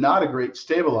particular is not a great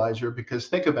stabilizer, because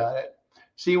think about it,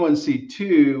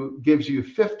 C1-C2 gives you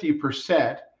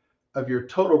 50% of your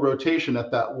total rotation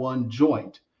at that one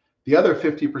joint. The other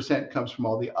 50% comes from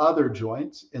all the other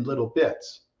joints in little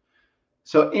bits.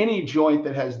 So any joint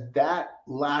that has that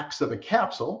lax of a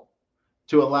capsule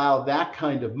to allow that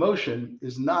kind of motion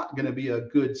is not going to be a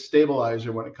good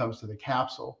stabilizer when it comes to the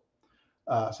capsule.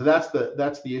 So that's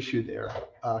the issue there.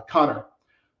 Connor,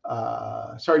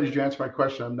 sorry, did you answer my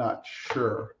question? I'm not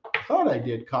sure. I thought I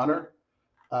did, Connor,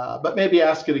 but maybe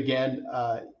ask it again.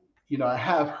 I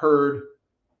have heard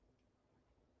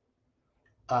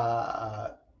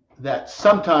that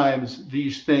sometimes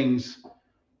these things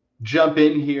jump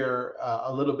in here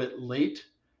a little bit late.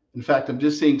 In fact, I'm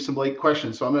just seeing some late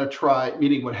questions. So I'm going to try,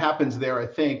 meaning what happens there, I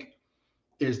think,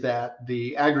 is that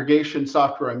the aggregation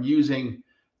software I'm using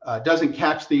doesn't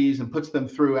catch these and puts them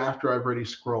through after I've already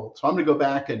scrolled. So I'm going to go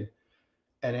back and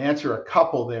answer a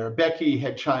couple there. Becky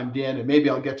had chimed in, and maybe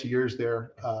I'll get to yours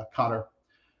there, Connor.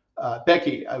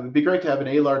 Becky, it would be great to have an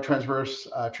alar transverse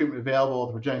treatment available at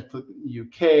the Virginia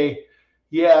UK.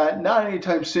 Yeah, not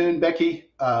anytime soon, Becky.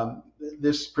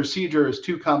 This procedure is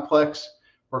too complex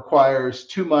requires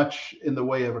too much in the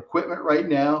way of equipment right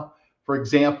now. For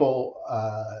example,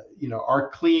 we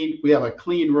have a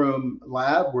clean room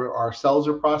lab where our cells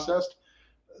are processed.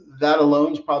 That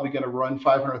alone is probably going to run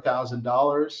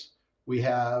 $500,000. We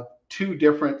have 2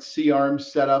 different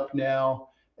C-arms set up now,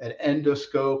 an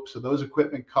endoscope. So those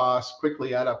equipment costs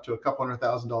quickly add up to a couple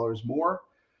 $100,000 more.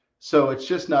 So it's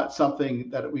just not something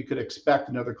that we could expect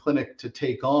another clinic to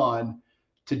take on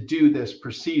to do this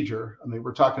procedure. I mean,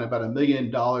 we're talking about $1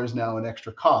 million now in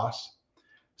extra costs.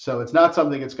 So it's not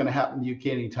something that's going to happen in the UK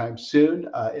anytime soon.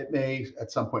 It may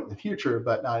at some point in the future,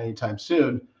 but not anytime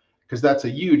soon, because that's a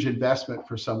huge investment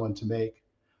for someone to make.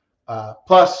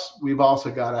 Plus, we've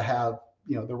also got to have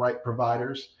the right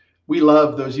providers. We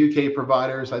love those UK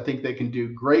providers. I think they can do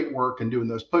great work in doing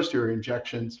those posterior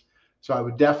injections. So I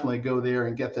would definitely go there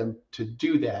and get them to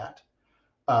do that.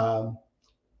 And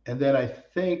then I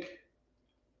think,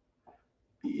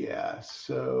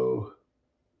 so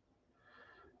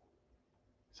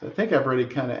I think I've already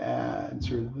kind of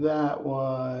answered that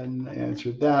one.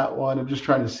 I'm just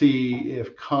trying to see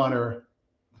if Connor,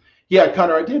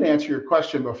 Connor, I did answer your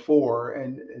question before,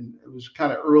 and it was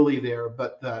kind of early there,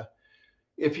 but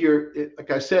like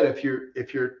I said, if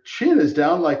your chin is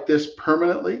down like this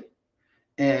permanently,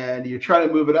 and you try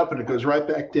to move it up and it goes right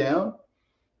back down,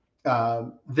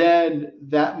 then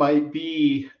that might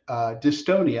be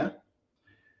dystonia.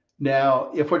 Now,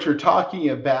 if what you're talking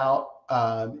about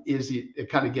is it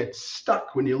kind of gets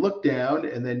stuck when you look down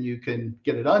and then you can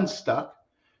get it unstuck,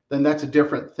 then that's a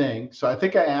different thing. So I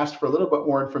think I asked for a little bit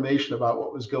more information about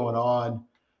what was going on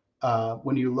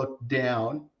when you looked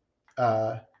down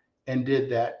and did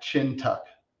that chin tuck.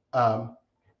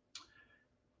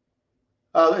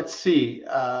 Let's see.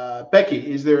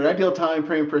 Becky, is there an ideal time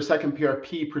frame for a second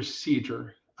PRP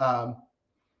procedure?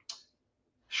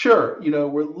 Sure.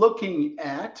 We're looking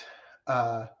at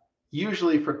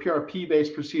usually for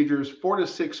PRP-based procedures, 4 to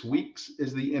 6 weeks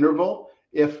is the interval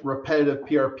if repetitive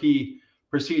PRP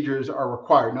procedures are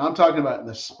required. Now, I'm talking about in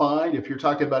the spine. If you're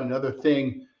talking about another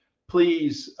thing,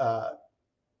 please go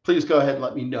ahead and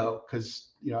let me know, because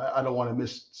I don't want to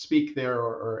misspeak there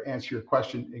or answer your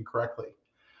question incorrectly.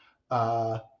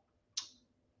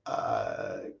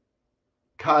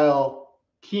 Kyle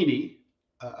Keeney,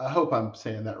 I hope I'm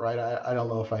saying that right. I don't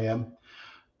know if I am.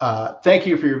 Thank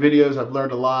you for your videos. I've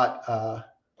learned a lot. I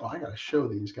got to show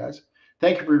these guys.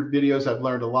 Thank you for your videos. I've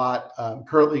learned a lot.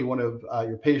 Currently one of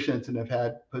your patients, and have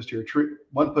had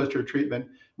one posterior treatment.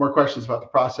 More questions about the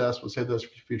process. We'll save those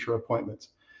for future appointments.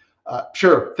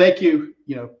 Sure. Thank you.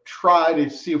 Try to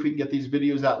see if we can get these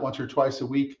videos out once or twice a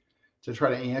week to try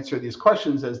to answer these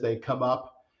questions as they come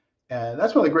up. And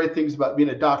that's one of the great things about being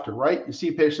a doctor, right? You see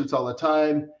patients all the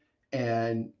time,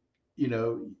 and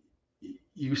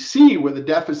you see where the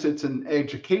deficits in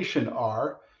education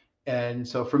are. And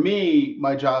so for me,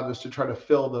 my job is to try to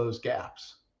fill those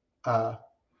gaps.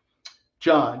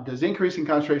 John, does increasing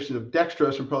concentration of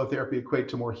dextrose in prolotherapy equate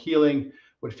to more healing?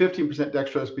 Would 15%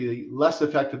 dextrose be less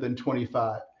effective than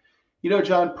 25?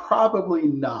 John, probably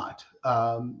not.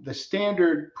 The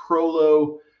standard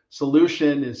Prolo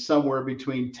solution is somewhere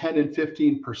between 10 and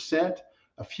 15%.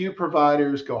 A few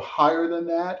providers go higher than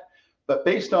that, but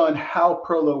based on how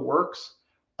Prolo works,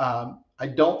 I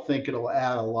don't think it'll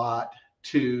add a lot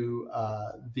to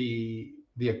the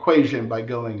equation by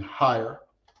going higher.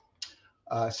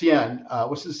 Cian,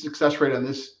 what's the success rate on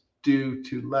this due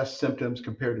to less symptoms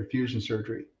compared to fusion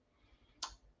surgery?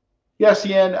 Yeah,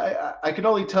 Cian, I can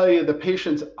only tell you the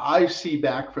patients I see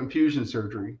back from fusion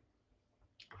surgery.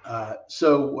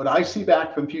 So what I see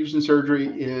back from fusion surgery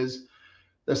is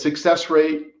the success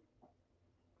rate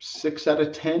 6 out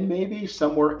of 10, maybe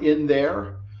somewhere in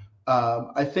there.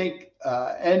 I think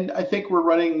we're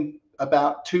running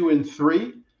about 2 and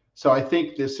 3. So I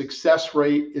think the success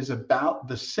rate is about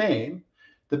the same.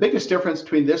 The biggest difference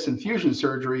between this and fusion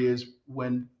surgery is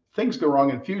when things go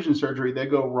wrong in fusion surgery, they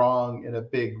go wrong in a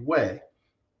big way.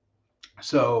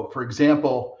 So, for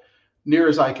example, near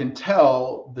as I can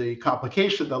tell, the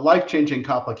life-changing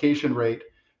complication rate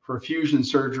for fusion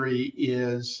surgery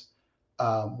is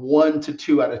 1 to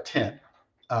 2 out of 10.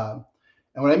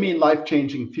 And when I mean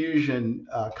life-changing fusion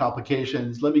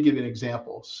complications, let me give you an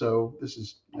example. So this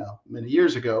is many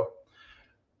years ago.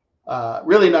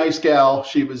 Really nice gal.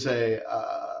 She was a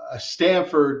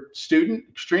Stanford student,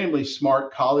 extremely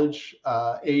smart,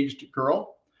 college-aged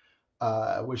girl.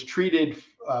 Was treated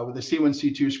with a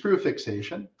C1C2 screw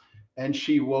fixation, and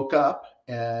she woke up,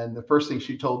 and the first thing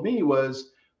she told me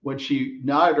was when she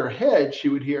nodded her head, she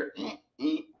would hear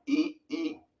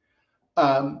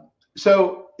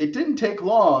so it didn't take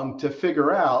long to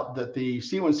figure out that the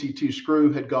C1C2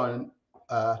 screw had gone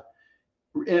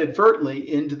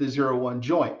inadvertently into the 0-1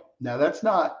 joint. Now, that's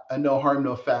not a no harm,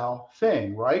 no foul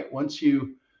thing, right? Once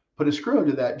you put a screw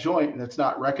into that joint and it's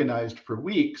not recognized for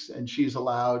weeks and she's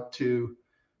allowed to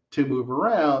move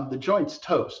around, the joint's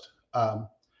toast.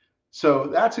 So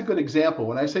that's a good example.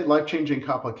 When I say life-changing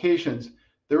complications,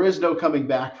 there is no coming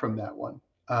back from that one.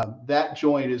 That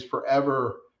joint is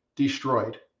forever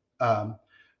destroyed. Um,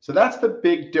 so that's the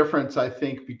big difference, I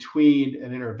think, between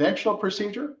an interventional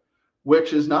procedure,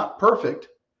 which is not perfect,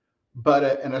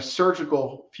 but and a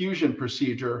surgical fusion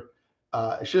procedure.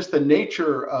 It's just the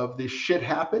nature of this shit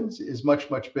happens is much,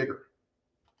 much bigger.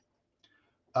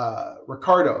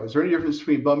 Ricardo, is there any difference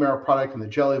between bone marrow product and the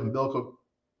jelly of umbilical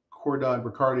cord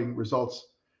recording results?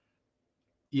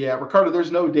 Yeah, Ricardo,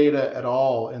 there's no data at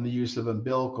all in the use of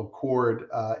umbilical cord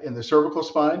in the cervical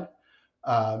spine.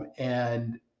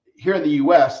 And here in the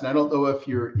US, and I don't know if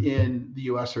you're in the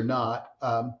US or not,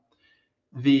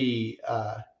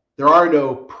 there are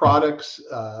no products,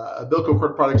 umbilical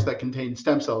cord products that contain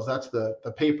stem cells. That's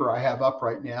the paper I have up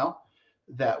right now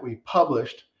that we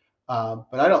published. But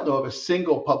I don't know of a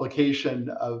single publication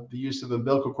of the use of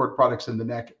umbilical cord products in the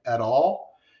neck at all.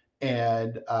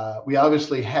 And we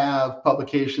obviously have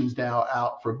publications now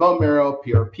out for bone marrow,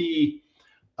 PRP,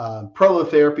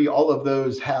 prolotherapy. All of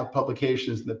those have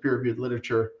publications in the peer-reviewed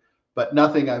literature, but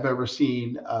nothing I've ever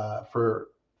seen for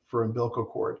umbilical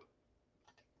cord.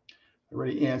 I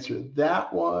already answered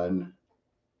that one.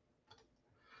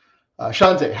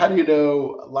 Shanze, how do you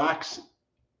know lax,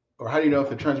 or how do you know if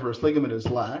the transverse ligament is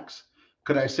lax?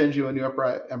 Could I send you a new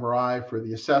MRI for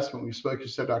the assessment? We spoke, you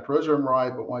said Dr. Roser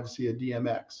MRI, but wanted to see a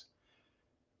DMX.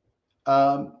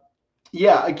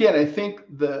 Yeah, again, I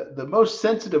think the most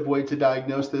sensitive way to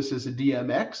diagnose this is a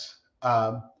DMX.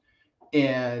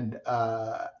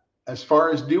 As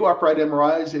far as new upright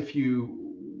MRIs, if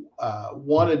you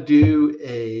want to do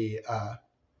a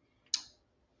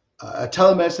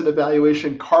telemedicine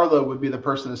evaluation, Carla would be the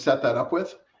person to set that up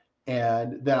with.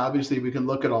 And then obviously we can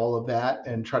look at all of that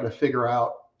and try to figure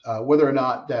out whether or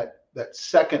not that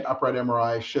second upright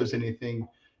MRI shows anything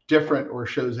different or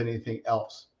shows anything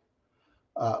else.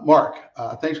 Mark,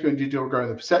 thanks for going into detail regarding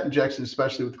the facet injections,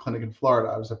 especially with the clinic in Florida.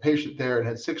 I was a patient there and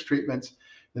had 6 treatments.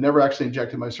 They never actually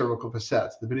injected my cervical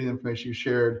facets. The video information you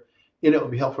shared in it will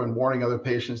be helpful in warning other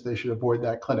patients they should avoid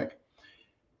that clinic.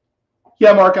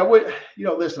 Yeah, Mark, I would,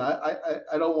 listen,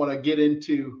 I don't want to get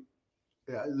into,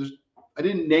 I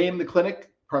didn't name the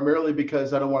clinic primarily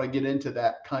because I don't want to get into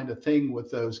that kind of thing with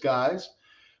those guys.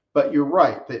 But you're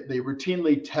right. They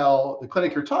routinely tell, the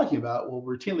clinic you're talking about will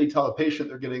routinely tell a patient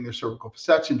they're getting their cervical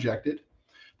facets injected.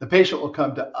 The patient will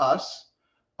come to us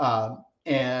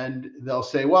and they'll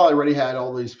say, well, I already had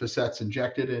all these facets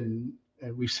injected. And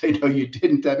we say, no, you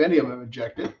didn't have any of them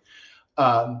injected.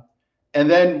 And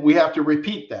then we have to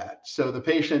repeat that. So the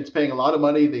patient's paying a lot of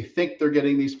money. They think they're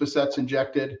getting these facets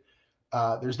injected.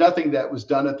 There's nothing that was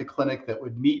done at the clinic that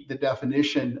would meet the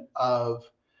definition of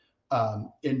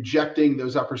injecting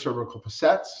those upper cervical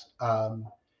facets.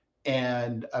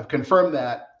 And I've confirmed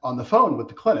that on the phone with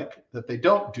the clinic that they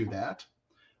don't do that.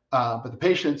 But the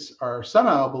patients are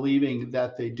somehow believing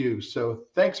that they do. So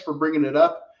thanks for bringing it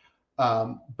up.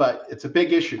 But it's a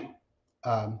big issue.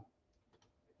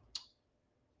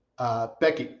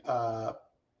 Becky,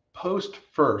 post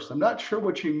first. I'm not sure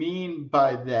what you mean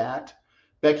by that,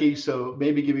 Becky, so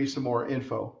maybe give me some more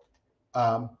info.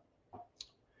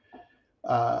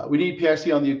 We need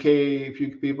PIC on the UK, a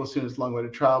few people as soon as long way to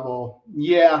travel.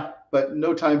 Yeah, but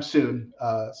no time soon.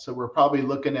 So we're probably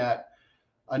looking at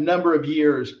a number of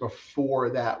years before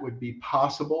that would be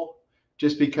possible,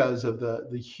 just because of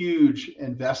the huge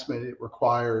investment it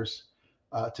requires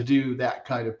to do that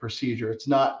kind of procedure. It's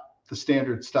not the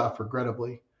standard stuff,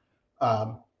 regrettably.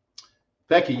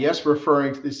 Becky, yes,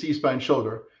 referring to the C-spine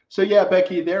shoulder. So yeah,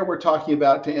 Becky, there we're talking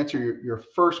about, to answer your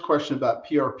first question about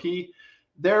PRP,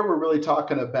 there we're really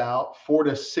talking about 4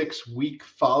 to 6 week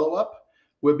follow-up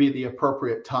would be the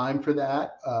appropriate time for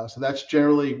that. So that's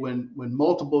generally when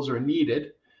multiples are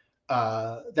needed,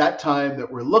 that time that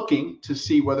we're looking to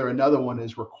see whether another one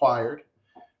is required.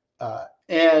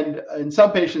 And in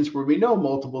some patients where we know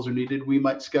multiples are needed, we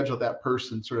might schedule that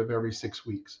person sort of every 6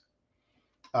 weeks.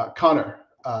 Connor,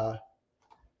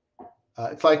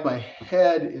 it's like my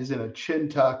head is in a chin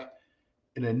tuck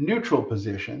in a neutral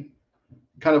position,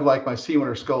 kind of like my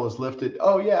C1 skull is lifted.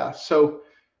 Oh yeah. So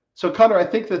Connor, I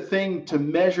think the thing to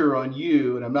measure on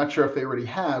you, and I'm not sure if they already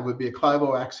have, would be a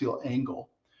clivo-axial angle.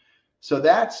 So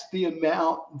that's the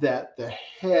amount that the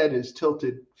head is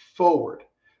tilted forward.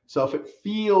 So if it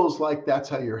feels like that's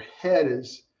how your head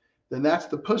is, then that's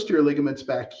the posterior ligaments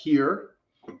back here.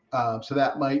 So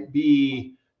that might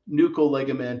be nuchal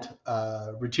ligament,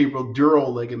 vertebral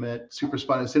dural ligament,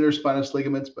 supraspinous, interspinous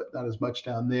ligaments, but not as much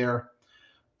down there.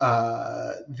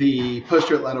 The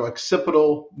posterior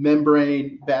atlanto-occipital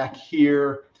membrane back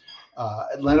here,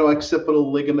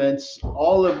 atlanto-occipital ligaments,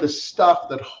 all of the stuff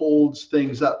that holds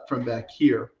things up from back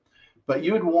here. But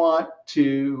you would want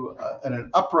to, in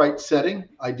an upright setting,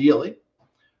 ideally,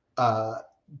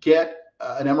 get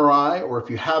an MRI, or if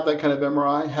you have that kind of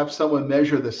MRI, have someone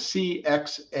measure the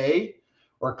CXA,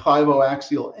 or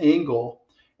clivoaxial angle,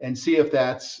 and see if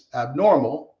that's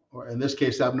abnormal, or in this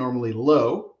case, abnormally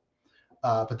low.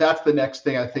 But that's the next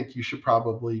thing I think you should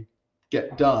probably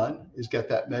get done, is get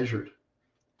that measured.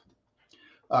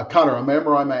 Connor, on my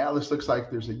MRI, my atlas looks like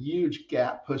there's a huge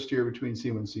gap posterior between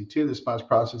C1 and C2. The spinous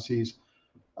processes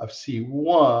of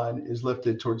C1 is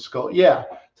lifted towards skull. Yeah,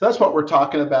 so that's what we're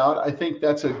talking about. I think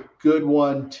that's a good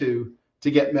one to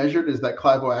get measured, is that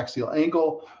clivoaxial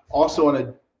angle. Also on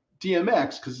a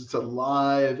DMX, because it's a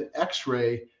live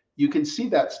X-ray, you can see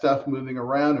that stuff moving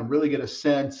around and really get a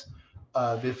sense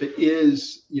of if it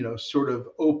is, sort of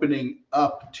opening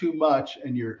up too much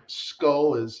and your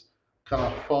skull is kind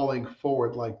of falling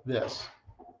forward like this.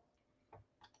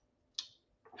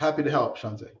 Happy to help,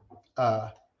 Shanze.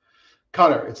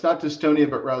 Connor, it's not dystonia,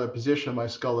 but rather position my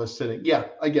skull is sitting. Yeah,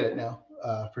 I get it now,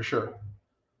 for sure.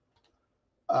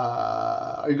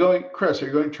 Chris, are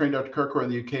you going to train Dr. Kirkor in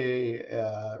the UK?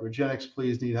 Regenics,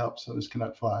 please, need help, so this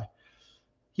cannot fly.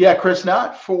 Yeah, Chris,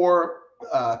 not for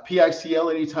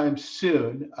PICL anytime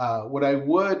soon. What I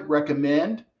would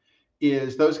recommend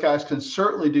is those guys can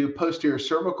certainly do posterior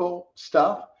cervical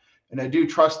stuff, and I do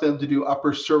trust them to do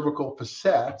upper cervical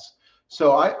facets.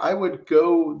 So I would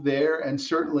go there and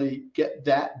certainly get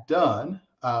that done.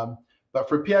 But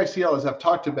for PICL, as I've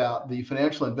talked about, the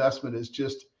financial investment is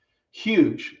just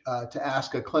huge to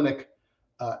ask a clinic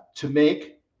to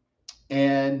make.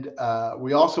 And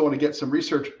we also want to get some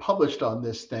research published on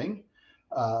this thing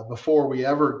before we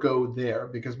ever go there,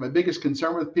 because my biggest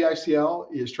concern with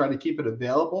PICL is trying to keep it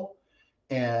available.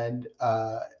 And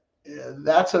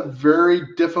that's a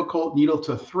very difficult needle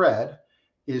to thread,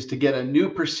 is to get a new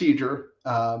procedure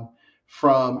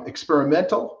from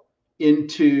experimental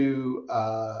into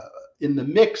in the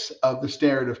mix of the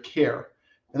standard of care.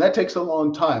 And that takes a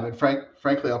long time. And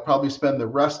frankly, I'll probably spend the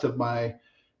rest of my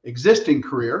existing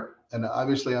career, and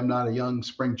obviously I'm not a young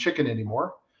spring chicken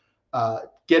anymore,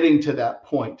 getting to that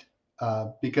point.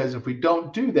 Because if we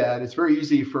don't do that, it's very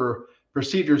easy for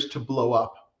procedures to blow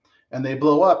up. And they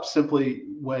blow up simply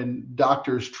when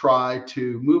doctors try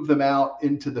to move them out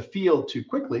into the field too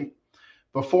quickly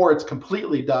before it's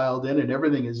completely dialed in and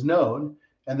everything is known.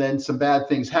 And then some bad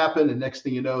things happen, and next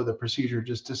thing you know, the procedure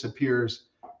just disappears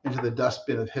into the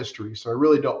dustbin of history. So I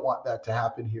really don't want that to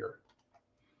happen here.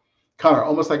 Connor,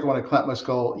 almost like I want to clamp my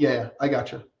skull. Yeah, I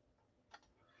got you.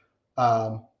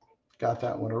 Got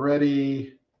that one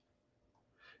already.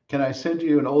 Can I send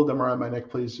you an old MRI of my neck,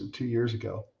 please, from 2 years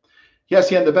ago? Yes,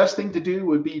 yeah, the best thing to do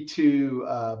would be to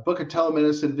book a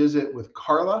telemedicine visit with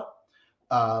Carla.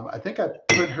 I think I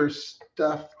put her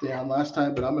stuff down last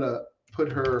time, but I'm going to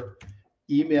put her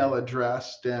email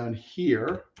address down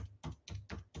here.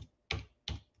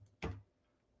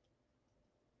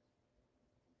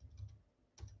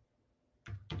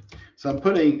 So I'm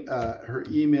putting her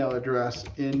email address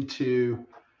into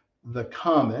the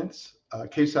comments,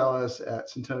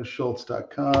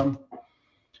 ksalas@centenoschultz.com.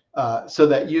 So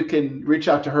that you can reach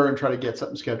out to her and try to get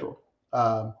something scheduled.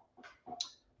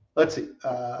 Let's see.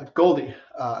 Goldie,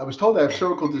 I was told I have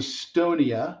cervical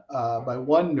dystonia by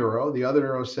one neuro. The other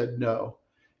neuro said no.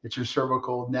 It's your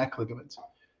cervical neck ligaments.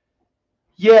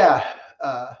 Yeah,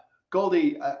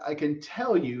 Goldie, I can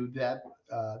tell you that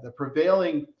the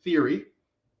prevailing theory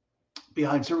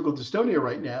behind cervical dystonia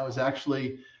right now is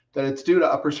actually that it's due to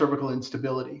upper cervical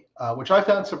instability, which I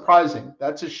found surprising.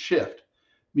 That's a shift.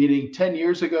 Meaning 10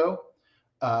 years ago,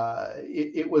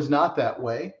 it was not that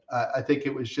way. I think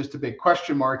it was just a big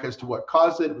question mark as to what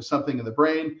caused it. It was something in the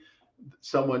brain.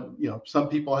 Some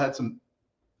people had some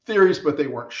theories, but they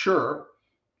weren't sure.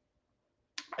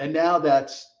 And now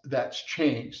that's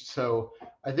changed. So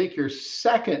I think your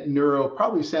second neuro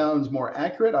probably sounds more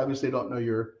accurate. Obviously, I don't know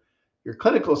your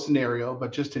clinical scenario,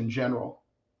 but just in general.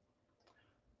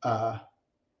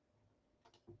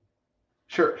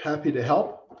 Sure, happy to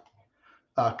help.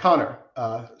 Connor,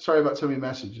 sorry about so many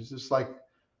messages. It's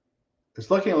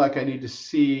looking like I need to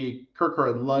see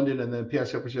Kirkor in London and then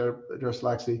PICL address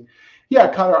Laxi.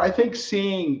 Yeah, Connor, I think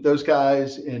seeing those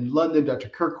guys in London, Dr.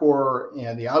 Kirkor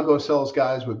and the AlgoCells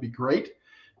guys would be great,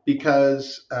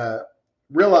 because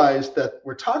realize that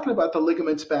we're talking about the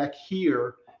ligaments back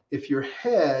here if your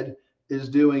head is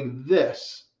doing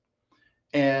this.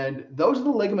 And those are the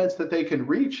ligaments that they can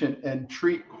reach and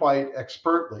treat quite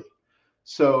expertly.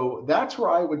 So that's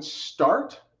where I would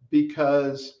start,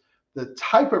 because the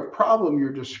type of problem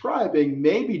you're describing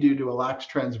may be due to a lax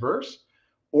transverse,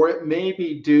 or it may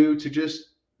be due to just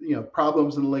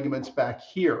problems in the ligaments back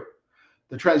here.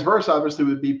 The transverse obviously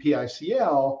would be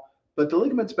PICL, but the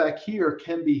ligaments back here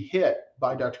can be hit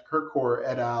by Dr. Kirkor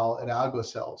et al. At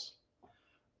algocells.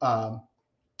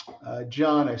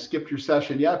 John, I skipped your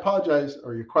session. Yeah, I apologize,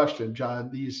 or your question, John.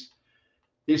 These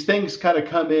things kind of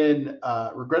come in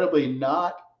regrettably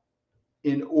not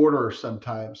in order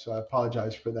sometimes, so I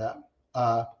apologize for that.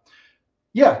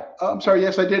 Yeah, I'm sorry.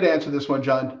 Yes, I did answer this one,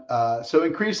 John. So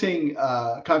increasing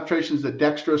concentrations of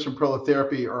dextrose and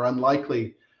prolotherapy are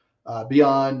unlikely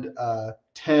beyond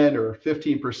 10 or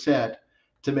 15%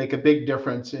 to make a big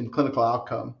difference in clinical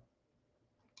outcome.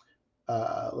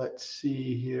 Let's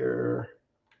see here.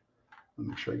 Let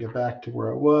me make sure I get back to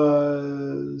where I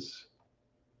was.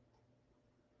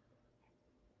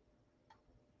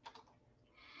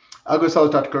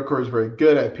 Algocells, Dr. Kirkor is very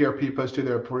good at PRP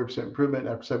posterior, 40% improvement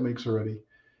after 7 weeks already.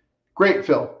 Great,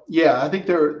 Phil. Yeah, I think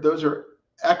those are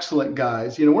excellent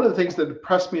guys. One of the things that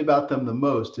impressed me about them the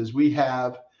most is we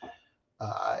have,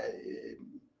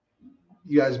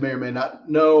 you guys may or may not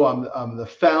know, I'm the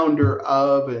founder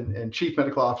of and chief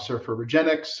medical officer for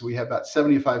Regenix. We have about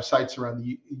 75 sites around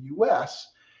the US,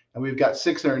 and we've got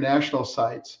 6 international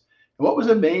sites. And what was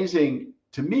amazing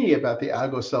to me about the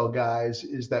Algocell guys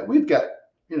is that we have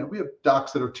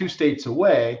docs that are 2 states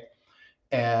away,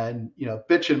 and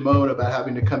bitch and moan about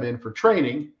having to come in for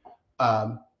training.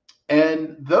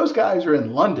 And those guys are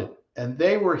in London, and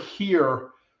they were here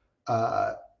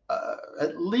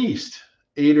at least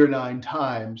 8 or 9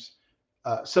 times,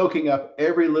 soaking up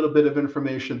every little bit of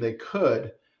information they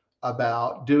could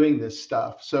about doing this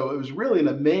stuff. So it was really an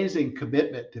amazing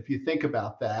commitment, if you think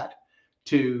about that,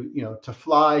 to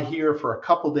fly here for a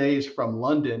couple days from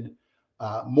London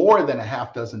more than a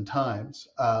half dozen times.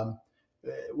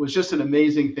 It was just an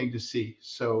amazing thing to see.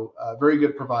 So very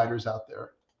good providers out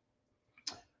there.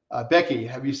 Becky,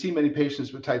 have you seen many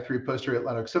patients with type 3 posterior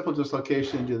atlantic occipital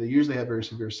dislocation? Do they usually have very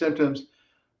severe symptoms?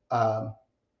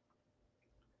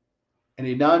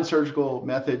 Any non-surgical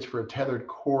methods for a tethered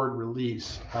cord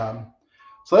release? So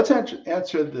let's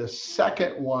answer the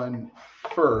second one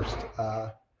first.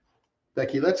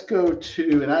 Becky, let's go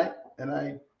to, and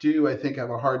I think have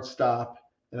a hard stop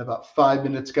in about 5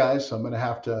 minutes, guys. So I'm going to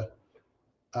have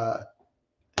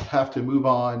to move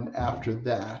on after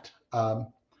that.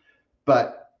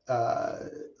 But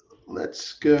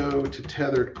let's go to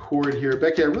tethered cord here.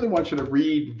 Becky, I really want you to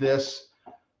read this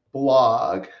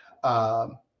blog.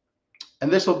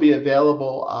 And this will be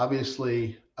available,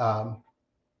 obviously.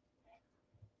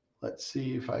 Let's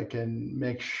see if I can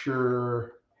make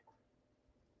sure.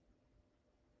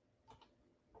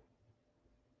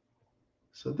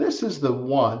 So this is the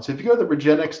one. So if you go to the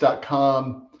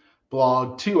regenix.com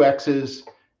blog, 2 X's,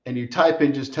 and you type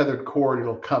in just tethered cord,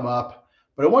 it'll come up.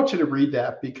 But I want you to read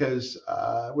that because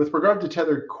with regard to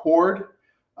tethered cord,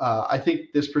 I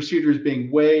think this procedure is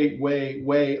being way, way,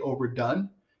 way overdone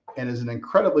and is an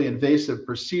incredibly invasive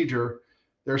procedure.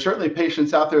 There are certainly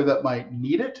patients out there that might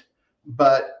need it,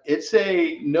 but it's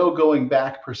a no going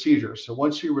back procedure. So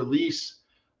once you release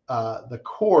the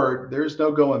cord, there's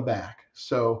no going back.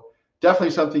 So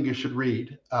definitely something you should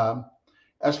read.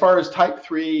 As far as type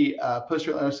 3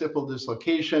 posterior occipital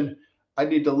dislocation, I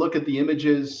need to look at the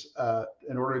images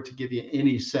in order to give you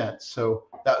any sense. So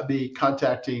that would be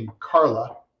contacting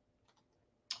Carla.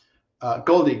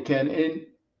 Goldie, can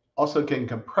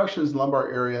compressions in the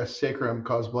lumbar area, sacrum,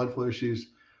 cause blood flow issues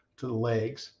to the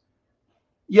legs?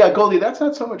 Yeah, Goldie, that's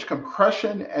not so much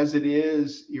compression as it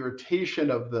is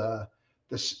irritation of the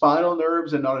spinal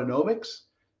nerves and autonomics.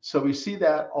 So we see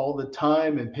that all the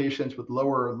time in patients with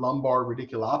lower lumbar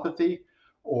radiculopathy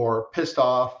or pissed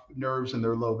off nerves in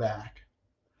their low back.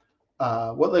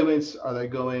 What ligaments are they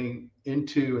going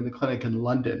into in the clinic in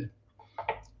London?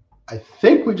 I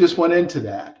think we just went into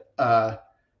that.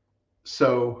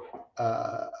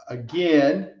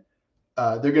 Again,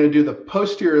 they're going to do the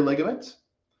posterior ligaments,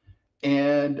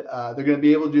 and they're going to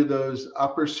be able to do those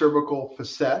upper cervical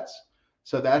facets.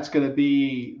 So that's going to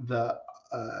be the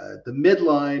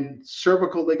midline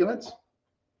cervical ligaments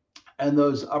and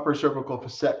those upper cervical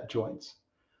facet joints.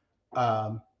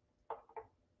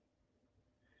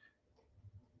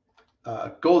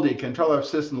 Goldie, can tarlaf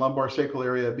cyst in lumbar sacral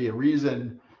area be a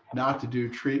reason not to do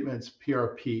treatments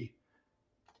PRP?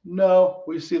 No,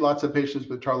 we see lots of patients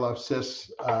with tarlaf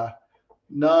cysts.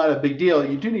 Not a big deal.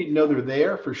 You do need to know they're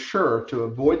there for sure to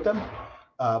avoid them.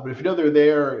 But if you know they're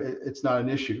there, it's not an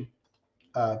issue.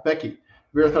 Becky,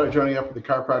 we ever thought of joining up with the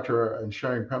chiropractor and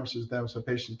sharing premises with them so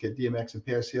patients get DMX and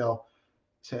PICL?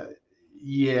 So,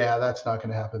 yeah, that's not going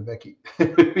to happen, Becky.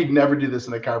 We'd never do this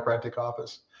in a chiropractic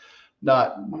office.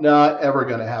 Not ever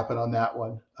going to happen on that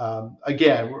one.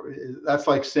 Again, that's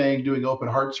like saying doing open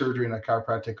heart surgery in a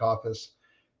chiropractic office.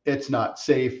 It's not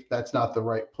safe. That's not the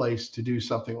right place to do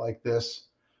something like this.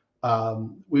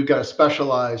 We've got a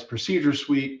specialized procedure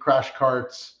suite, crash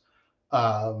carts,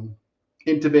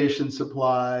 intubation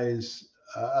supplies,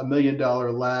 $1 million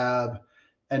lab,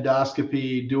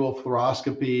 endoscopy, dual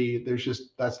fluoroscopy.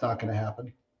 That's not going to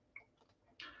happen.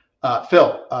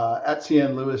 Phil, at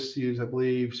CN Lewis use, I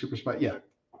believe, super smart. Yeah.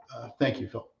 Thank you,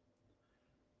 Phil.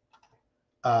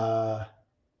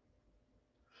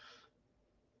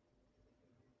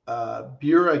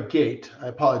 Bura Gate, I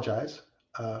apologize.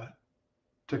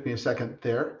 Took me a second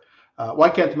there. Why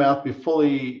can't the mouth be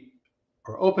fully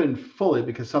or open fully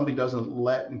because something doesn't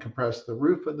let and compress the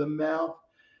roof of the mouth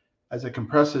as it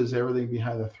compresses everything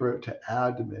behind the throat to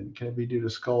abdomen? Can it be due to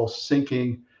skull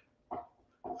sinking?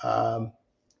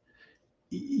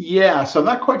 Yeah, so I'm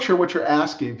not quite sure what you're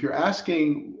asking. If you're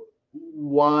asking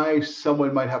why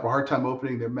someone might have a hard time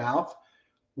opening their mouth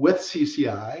with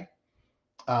CCI,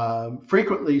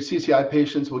 frequently CCI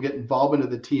patients will get involvement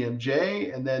of the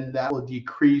TMJ, and then that will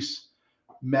decrease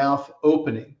mouth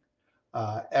opening.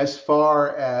 As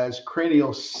far as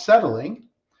cranial settling,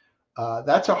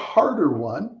 that's a harder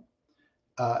one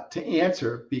to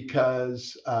answer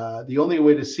because the only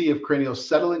way to see if cranial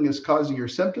settling is causing your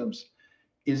symptoms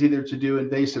is either to do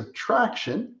invasive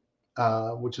traction,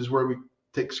 which is where we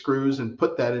take screws and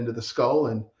put that into the skull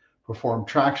and perform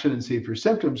traction and see if your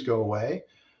symptoms go away.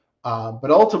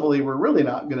 But ultimately, we're really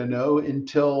not going to know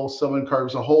until someone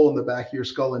carves a hole in the back of your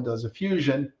skull and does a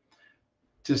fusion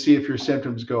to see if your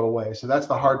symptoms go away. So that's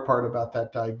the hard part about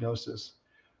that diagnosis.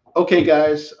 Okay,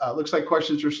 guys, looks like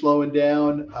questions are slowing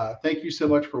down. Thank you so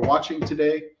much for watching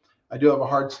today. I do have a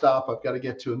hard stop. I've got to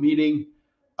get to a meeting.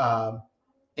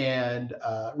 And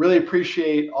really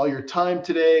appreciate all your time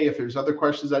today. If there's other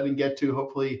questions I didn't get to,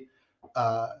 hopefully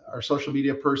our social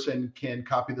media person can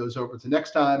copy those over to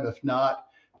next time. If not,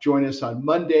 join us on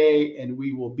Monday, and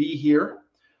we will be here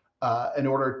in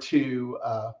order to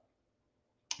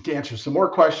answer some more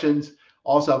questions.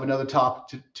 Also have another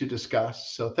topic to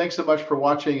discuss. So thanks so much for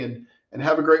watching, and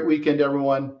have a great weekend,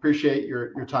 everyone. Appreciate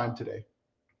your time today.